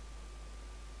aroma.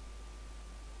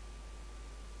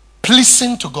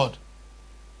 Pleasing to God.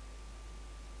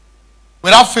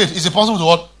 Without faith, is it possible to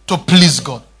what? To please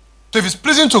God. So if it's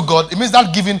pleasing to God, it means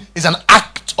that giving is an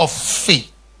act of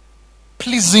faith.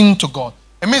 Pleasing to God.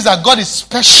 It means that God is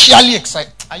specially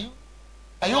excited. Are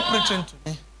you preaching to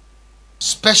me?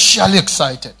 Specially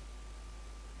excited.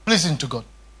 Pleasing to God.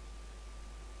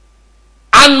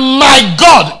 And my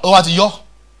God. Oh, what yo?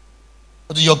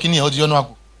 What do you kini? What do you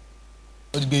know?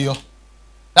 What do you?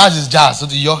 That is jazz. What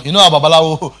do you? You know how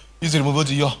Babalawo used to remove what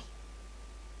do you?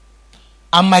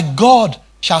 And my God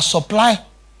shall supply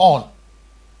all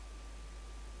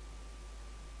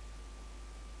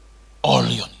your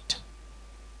need.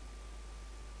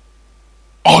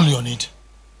 All your need.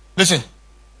 Listen,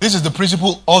 this is the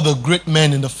principle all the great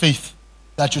men in the faith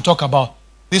that you talk about.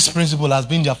 This principle has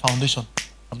been their foundation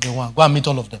from day one. Go and meet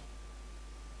all of them.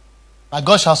 My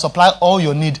God shall supply all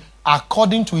your need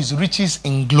according to his riches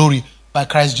in glory by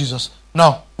Christ Jesus.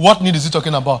 Now, what need is he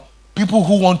talking about? people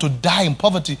who want to die in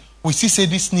poverty, we still say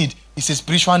this need is a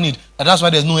spiritual need, and that's why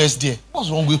there's no S there. What's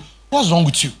wrong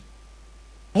with you?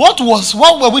 What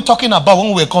were we talking about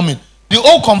when we were coming? The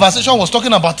whole conversation was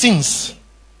talking about things.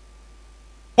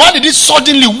 Why did it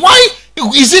suddenly? Why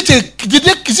is it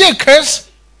a curse?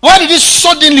 Why did it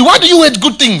suddenly? Why do you hate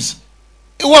good things?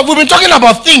 We've been talking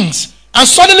about things, and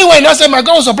suddenly when you say, "My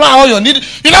God will supply all your need,"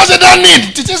 you now say, "Don't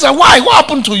need." It is why? What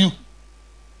happened to you?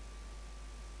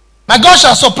 My God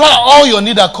shall supply all your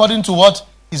need according to what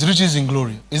His riches in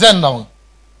glory. Is that another one?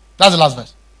 That's the last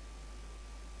verse.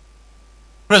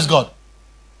 Praise God.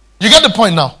 You get the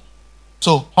point now.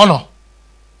 So, honor.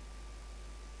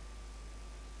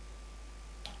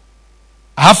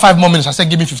 I have 5 more minutes. I said,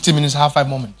 give me 15 minutes. I have 5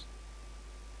 more minutes.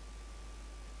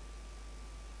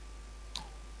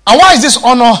 And why is this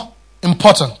honor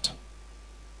important?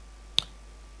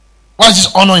 Why is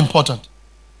this honor important?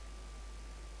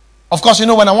 Of course,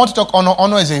 when I want to talk honor,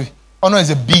 honor is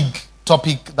a big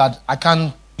topic that I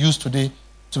can't use today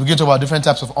to begin to talk about different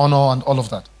types of honor and all of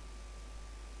that.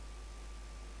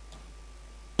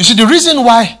 You see, the reason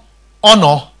why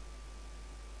honor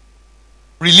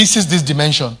releases this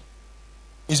dimension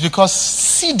is because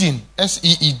seeding,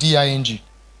 seeding,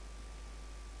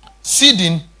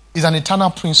 seeding is an eternal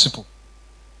principle.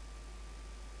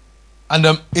 And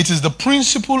it is the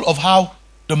principle of how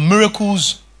the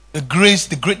miracles, the grace,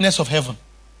 the greatness of heaven.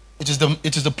 It is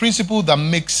the principle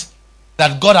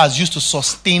that God has used to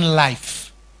sustain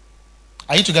life.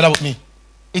 Are you together with me?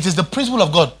 It is the principle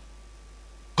of God.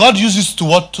 God uses to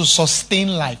what? To sustain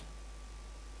life.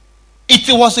 It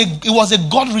was a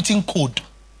God-written code.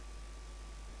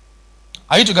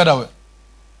 Are you together with?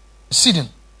 Seeding.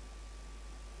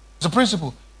 It's a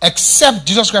principle. Except,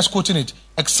 Jesus Christ quoting it,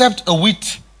 except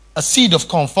a seed of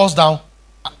corn falls down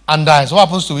and dies. What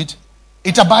happens to it?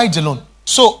 It abides alone.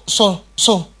 So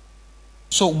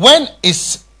when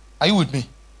are you with me?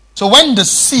 So when the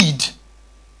seed,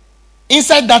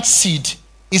 inside that seed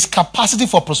is capacity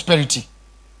for prosperity.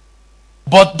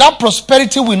 But that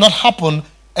prosperity will not happen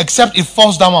except it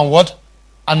falls down and what?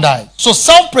 And dies. So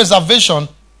self-preservation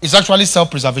is actually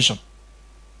self-preservation.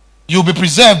 You'll be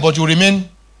preserved, but you remain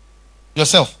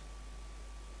yourself.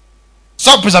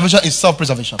 Self-preservation is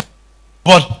self-preservation.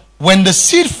 But when the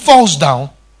seed falls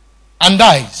down and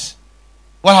dies,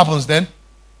 what happens then?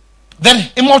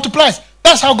 Then it multiplies.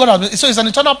 That's how God has been. So it's an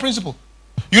eternal principle.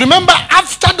 You remember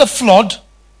after the flood,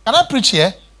 can I preach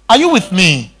here? Are you with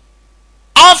me?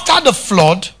 After the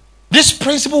flood, this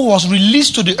principle was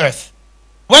released to the earth.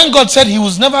 When God said He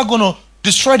was never going to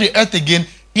destroy the earth again,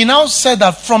 He now said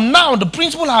that from now, the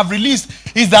principle I have released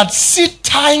is that seed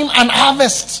time and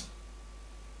harvest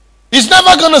is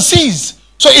never going to cease.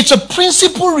 So it's a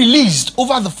principle released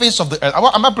over the face of the earth.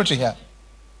 Am I preaching here?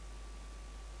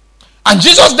 And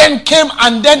Jesus then came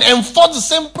and then enforced the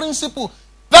same principle.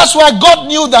 That's why God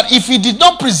knew that if He did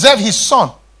not preserve His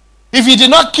Son, if He did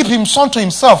not keep His Son to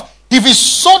Himself, if He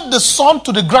sowed the Son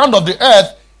to the ground of the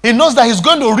earth, He knows that He's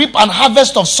going to reap an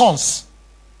harvest of sons.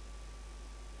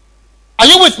 Are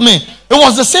you with me? It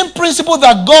was the same principle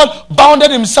that God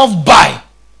bounded Himself by.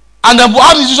 And then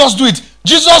how did Jesus do it?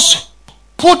 Jesus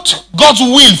put God's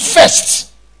will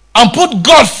first and put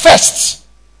God first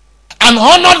and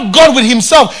honored God with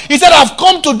Himself. He said, I've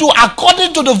come to do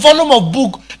according to the volume of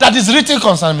book that is written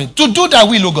concerning me. To do thy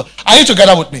will, O God. Are you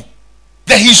together with me?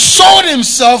 Then He showed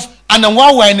Himself, and then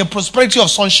while we're in the prosperity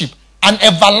of sonship, an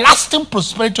everlasting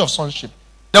prosperity of sonship,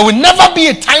 there will never be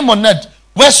a time on earth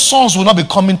where sons will not be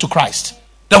coming to Christ.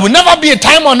 There will never be a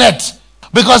time on earth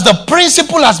because the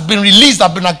principle has been released,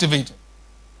 has been activated.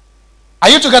 Are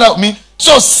you together with me?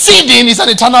 So seeding is an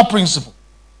eternal principle.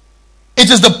 It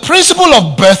is the principle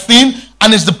of birthing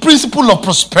and it's the principle of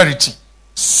prosperity.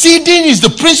 Seeding is the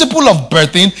principle of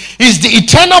birthing, is the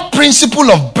eternal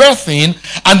principle of birthing,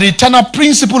 and the eternal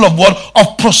principle of what?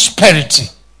 Of prosperity.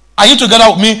 Are you together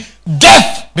with me?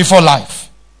 Death before life.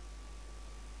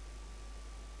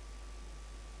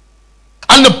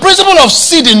 And the principle of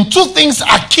seeding, two things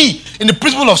are key in the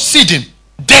principle of seeding.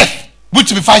 Death, which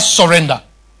signifies surrender.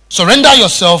 Surrender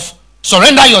yourself,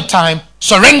 surrender your time,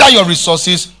 surrender your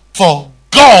resources for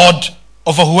God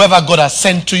or for whoever God has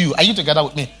sent to you. Are you together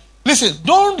with me? Listen,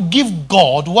 don't give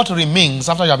God what remains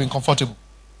after you have been comfortable.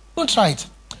 Don't try it.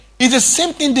 It's the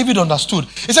same thing David understood.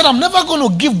 He said, I'm never going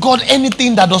to give God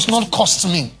anything that does not cost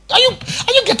me. Are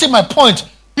you getting my point?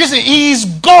 Listen, He is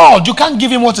God. You can't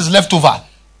give Him what is left over.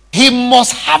 He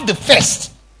must have the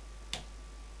first.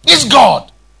 He's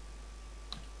God.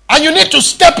 And you need to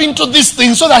step into these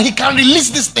things so that He can release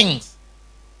these things.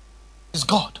 He's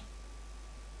God.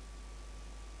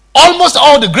 Almost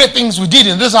all the great things we did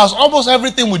in this house, almost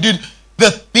everything we did,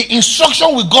 The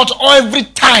instruction we got every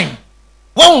time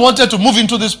when we wanted to move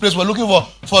into this place, we're looking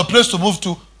for a place to move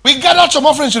to. We gathered some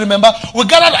offerings, you remember? We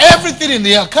gathered everything in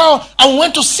the account and we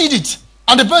went to seed it.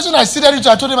 And the person I seeded it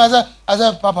to, I told him, I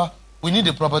said, Papa, we need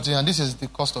the property and this is the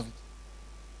cost of it.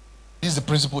 This is the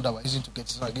principle that we're using to get it.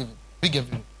 So I gave it. Big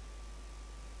everything.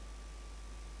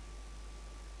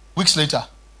 Weeks later,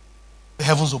 the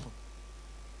heavens opened.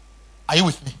 Are you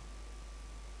with me?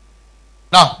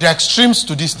 Now, there are extremes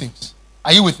to these things.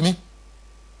 Are you with me?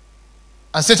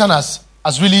 And Satan has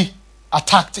really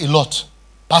attacked a lot.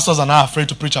 Pastors are now afraid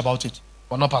to preach about it.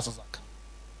 But not Pastor Zach.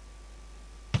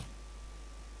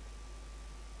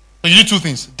 So you need two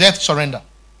things. Death, surrender.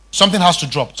 Something has to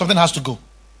drop. Something has to go.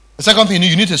 The second thing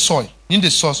you need a soil. You need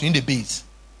a source. You need a base.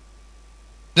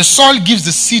 The soil gives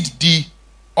the seed the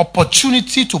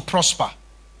opportunity to prosper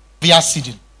via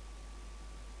seeding.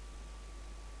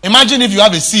 Imagine if you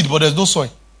have a seed but there's no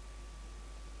soil.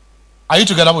 Are you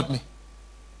together with me?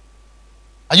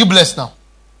 Are you blessed now?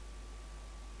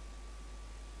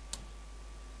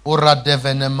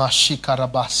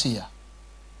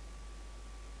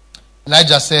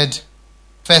 Elijah said,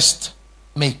 first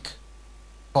make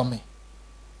for me.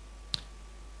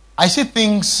 I see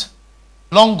things,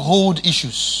 long hold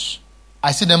issues.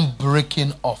 I see them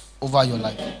breaking off over your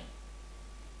life.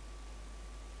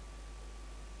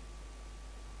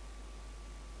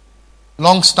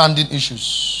 Long-standing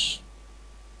issues.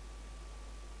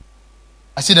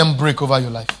 I see them break over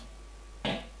your life.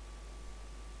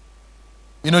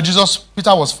 You know,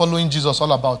 Peter was following Jesus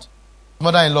all about. His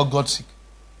mother-in-law got sick.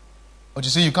 But you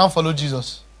see, you can't follow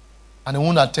Jesus and he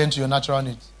won't attend to your natural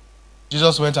needs.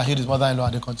 Jesus went and healed his mother-in-law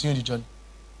and they continued the journey.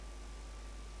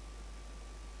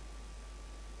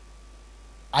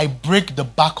 I break the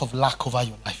back of lack over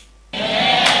your life.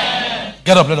 Yeah.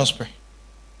 Get up, let us pray.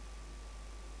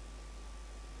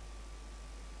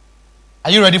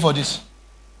 Are you ready for this?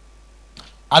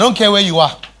 I don't care where you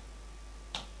are.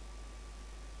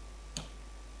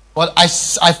 But I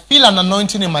feel an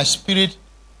anointing in my spirit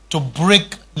to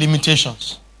break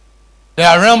limitations. There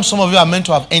are realms some of you are meant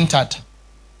to have entered.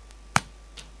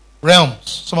 Realms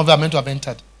some of you are meant to have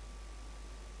entered.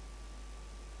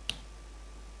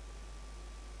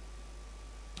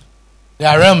 There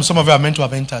are realms some of you are meant to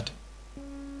have entered.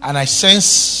 And I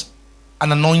sense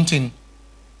an anointing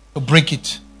to break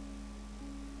it.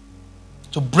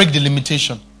 To break the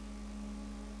limitation.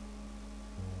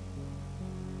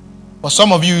 For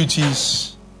some of you it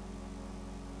is.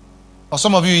 For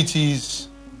some of you it is.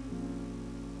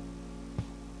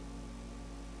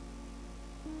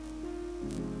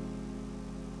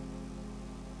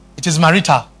 It is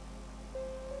marital.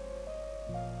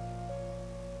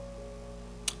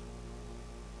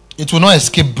 It will not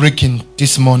escape breaking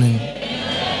this morning.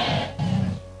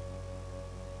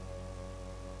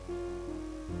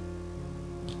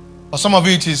 For some of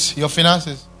you it is your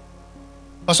finances.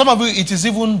 For some of you it is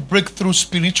even breakthrough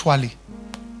spiritually.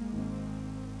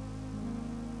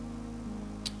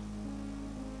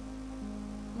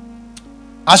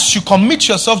 As you commit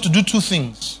yourself to do two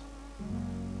things.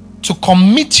 To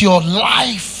commit your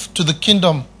life to the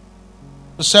kingdom.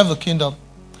 To serve the kingdom.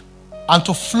 And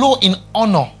to flow in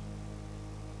honor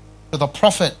to the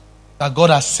prophet that God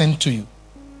has sent to you.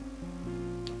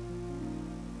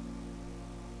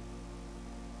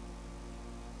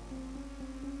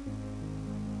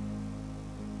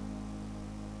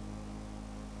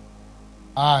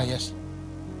 Ah, yes.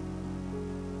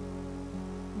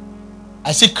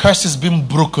 I see curses being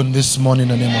broken this morning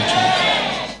in the name of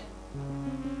Jesus.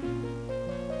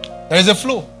 There is a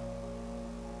flow.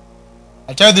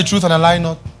 I tell you the truth and I lie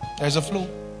not. There is a flow.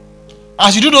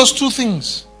 As you do those two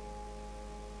things,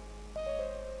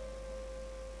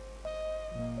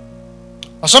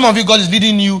 for some of you, God is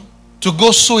leading you to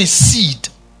go sow a seed.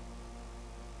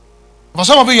 For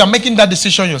some of you, you are making that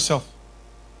decision yourself.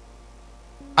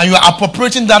 And you are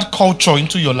appropriating that culture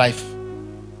into your life.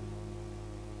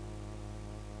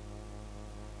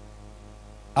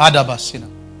 Adabasina.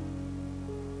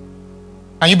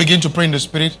 Can you begin to pray in the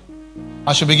spirit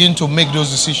as you begin to make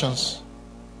those decisions?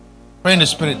 Pray in the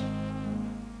spirit.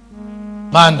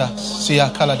 Manda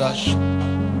siya kaladash.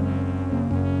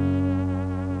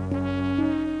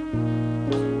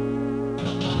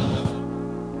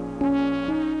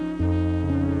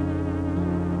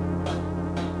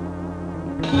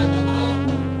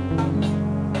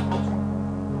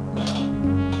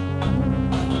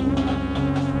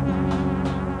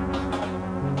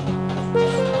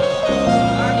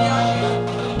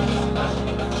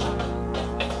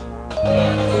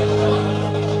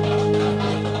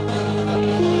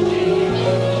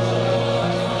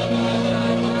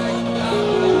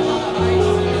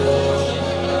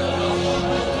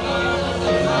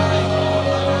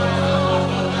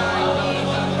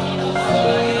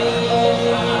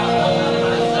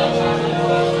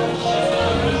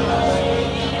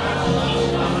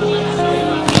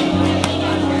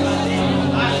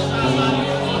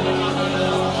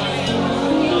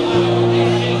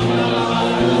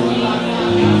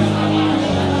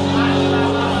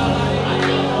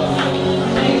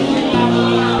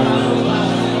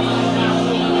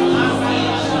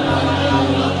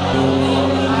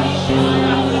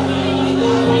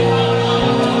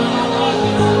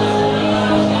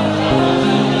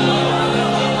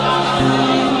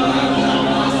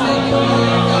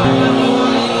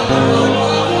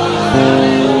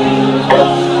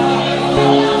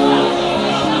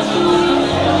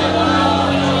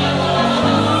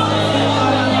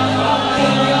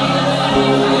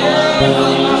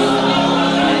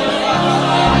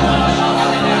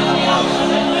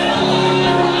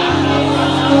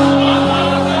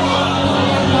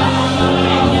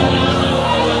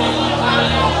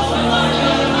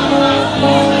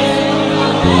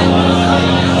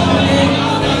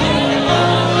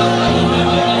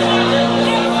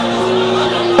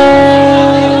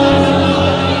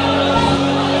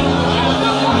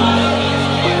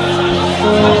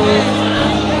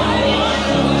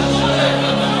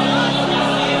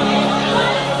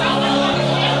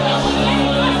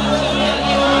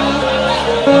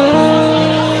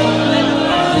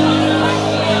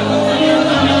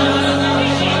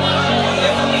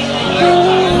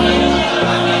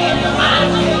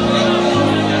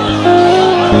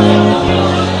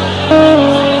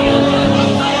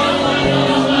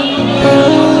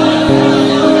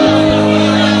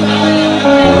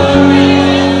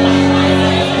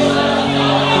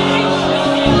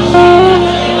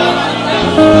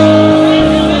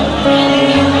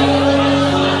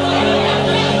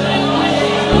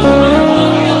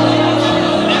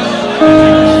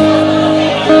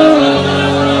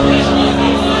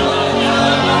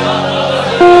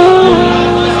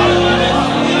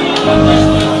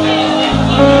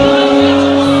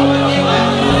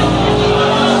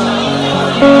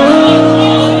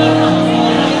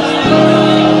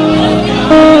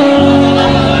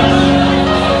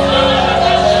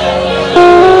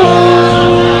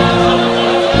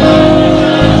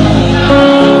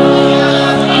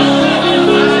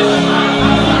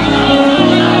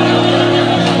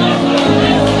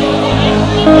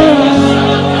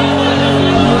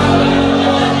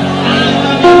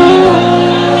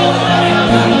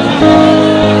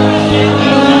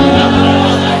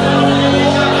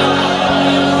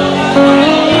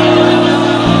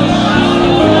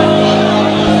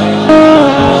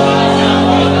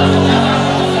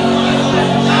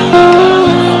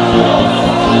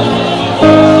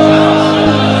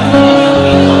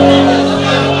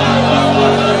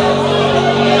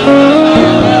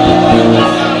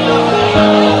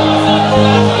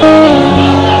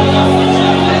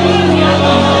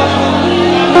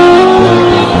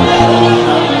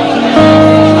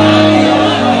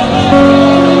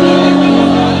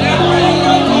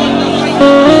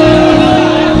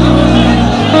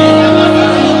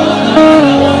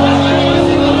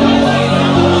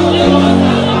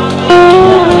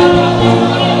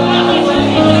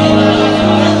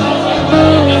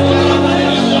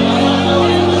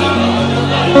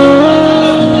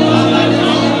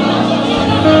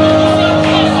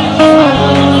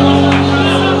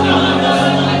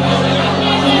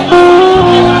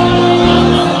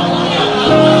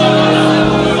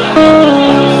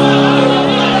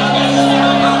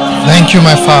 Thank you,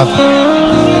 my Father.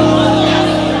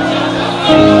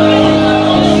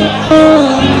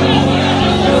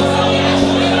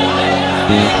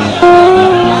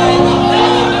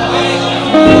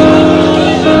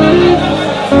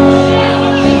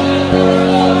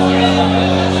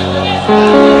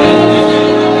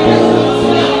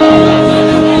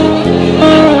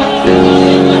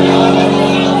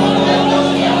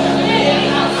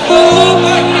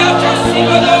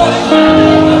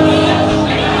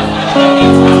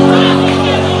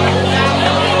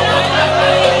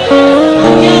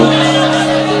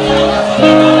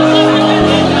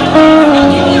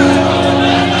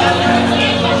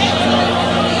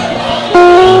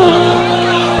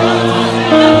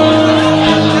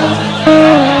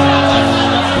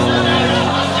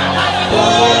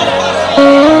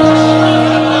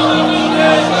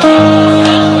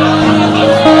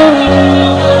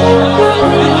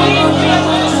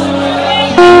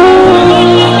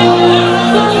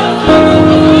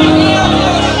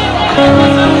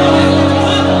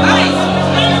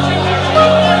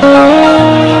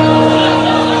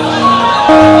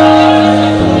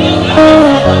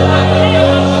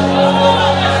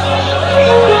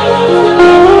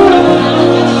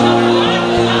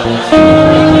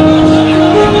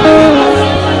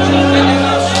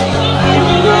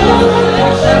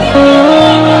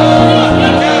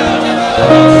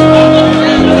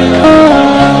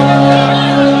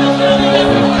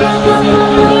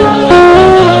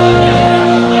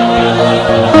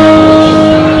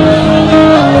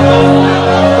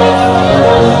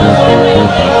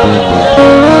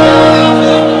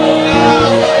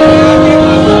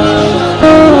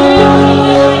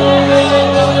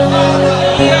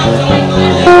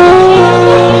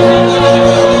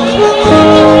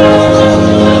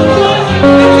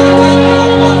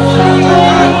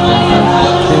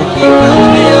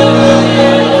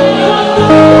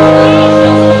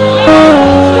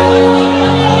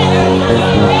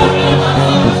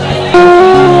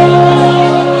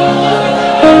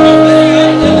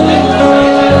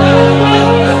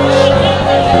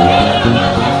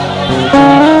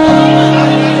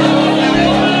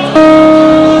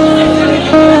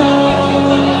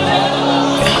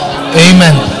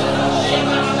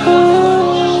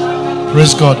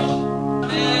 Praise God.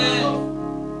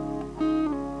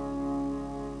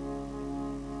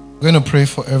 We're going to pray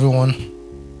for everyone.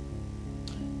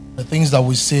 The things that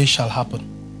we say shall happen.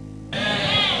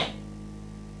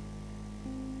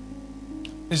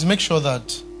 Please make sure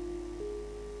that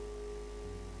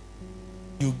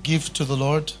you give to the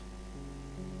Lord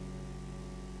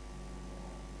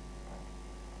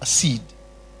a seed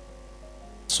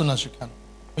as soon as you can.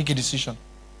 Make a decision.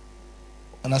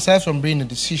 And aside from being a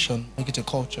decision, make it a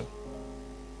culture.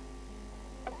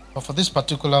 But for this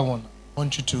particular one, I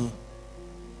want you to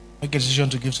make a decision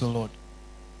to give to the Lord.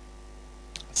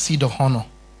 A seed of honor.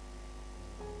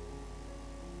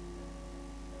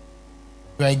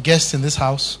 You are a guest in this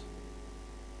house.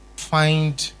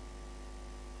 Find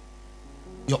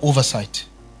your oversight.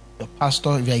 Your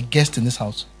pastor, if you are a guest in this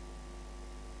house,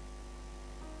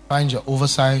 find your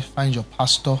oversight, find your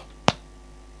pastor.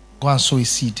 Go and sow a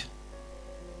seed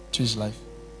to his life.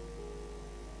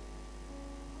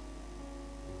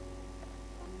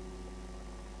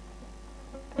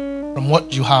 From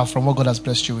what you have, from what God has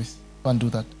blessed you with, go and do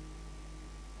that.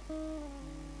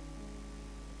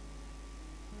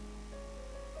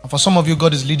 And for some of you,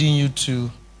 God is leading you to,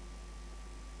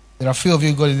 there are a few of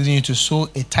you, God is leading you to sow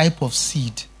a type of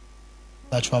seed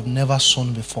that you have never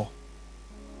sown before.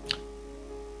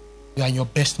 You are in your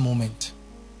best moment.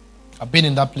 I've been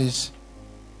in that place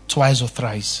twice or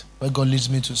thrice, where God leads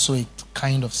me to sow a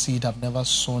kind of seed I've never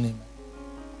sown in.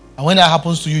 And when that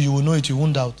happens to you, you will know it, you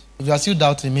won't doubt. If you are still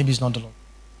doubting, maybe it's not the Lord.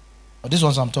 But these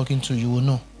ones I'm talking to, you will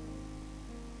know.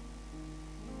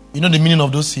 You know the meaning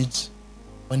of those seeds?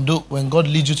 When God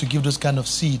leads you to give those kind of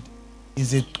seed,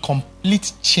 is a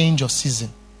complete change of season.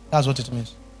 That's what it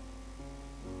means.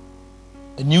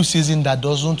 A new season that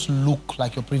doesn't look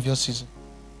like your previous season.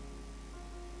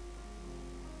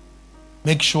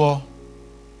 Make sure,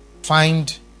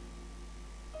 find.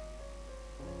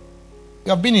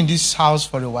 You have been in this house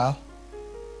for a while.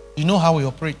 You know how we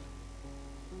operate.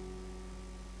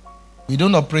 We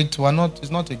don't operate, it's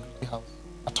not a greedy house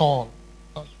at all.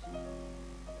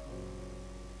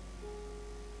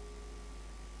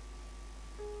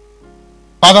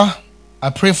 Father, I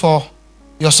pray for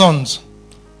your sons,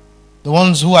 the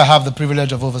ones who I have the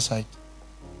privilege of oversight.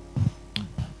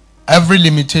 Every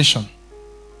limitation,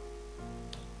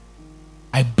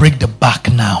 I break the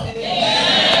back now.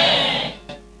 Amen.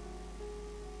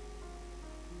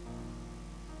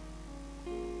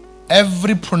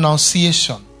 Every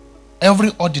pronunciation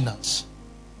every ordinance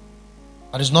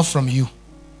that is not from you,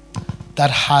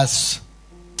 that has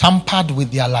tampered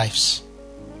with their lives,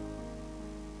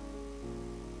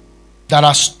 that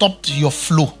has stopped your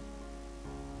flow.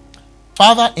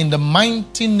 Father, in the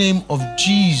mighty name of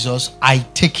Jesus, I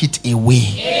take it away.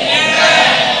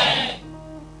 Amen.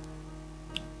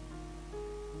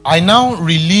 I now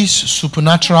release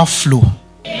supernatural flow.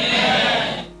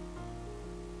 Amen.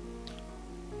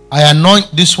 I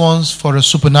anoint these ones for a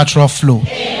supernatural flow.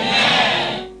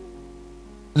 Amen.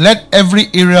 Let every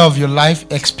area of your life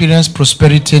experience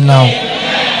prosperity now.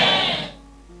 Amen.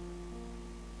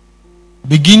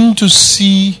 Begin to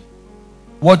see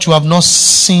what you have not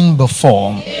seen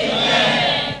before.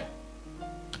 Amen.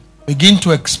 Begin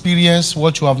to experience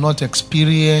what you have not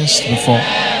experienced before.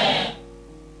 Amen.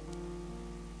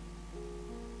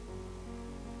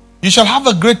 You shall have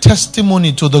a great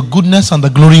testimony to the goodness and the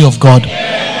glory of God.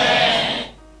 Amen.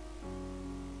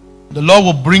 The Lord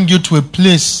will bring you to a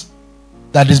place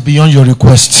that is beyond your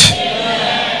request.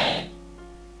 Amen.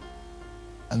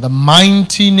 In the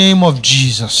mighty name of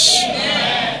Jesus.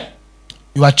 Amen.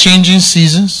 You are changing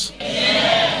seasons.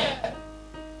 Amen.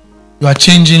 You are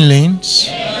changing lanes.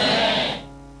 Amen.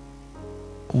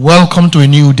 Welcome to a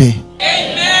new day.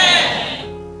 Amen.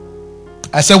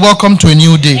 I said welcome to a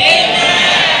new day.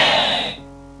 Amen.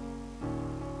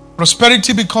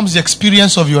 Prosperity becomes the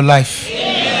experience of your life.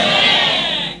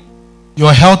 Amen.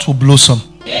 Your health will blossom.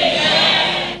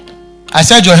 Amen. I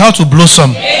said your health will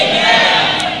blossom.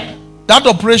 Amen. That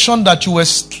operation that you were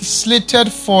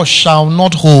slated for shall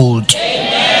not hold.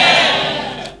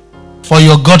 Amen. For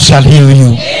your God shall heal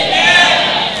you.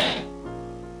 Amen.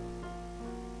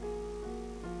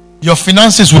 Your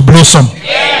finances will blossom.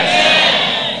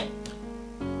 Amen.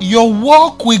 Your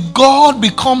walk with God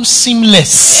becomes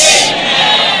seamless.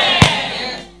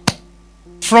 Amen.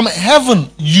 From heaven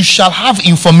you shall have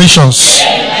informations.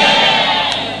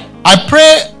 Amen. I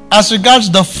pray as regards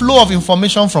the flow of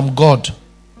information from God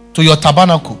to your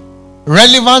tabernacle.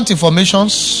 Relevant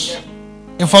informations,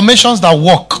 informations that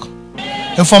work,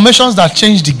 informations that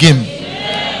change the game.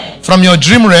 Amen. From your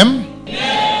dream realm,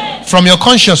 amen, from your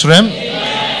conscious realm,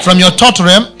 amen, from your thought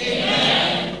realm,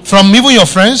 amen, from even your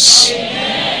friends.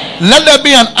 Amen. Let there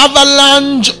be an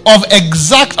avalanche of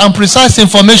exact and precise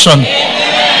information,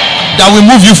 amen, that will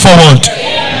move you forward.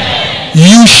 Amen.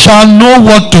 You shall know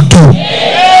what to do,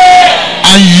 amen,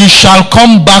 and you shall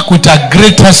come back with a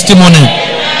great testimony. Amen.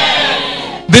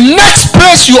 The next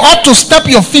place you ought to step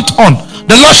your feet on,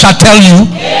 the Lord shall tell you,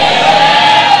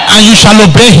 amen, and you shall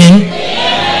obey him,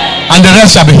 amen, and the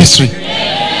rest shall be history.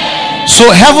 Amen. So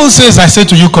heaven says, I say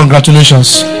to you,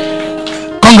 congratulations.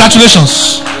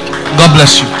 Congratulations. God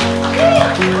bless you.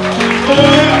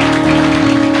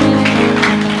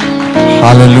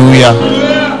 Hallelujah.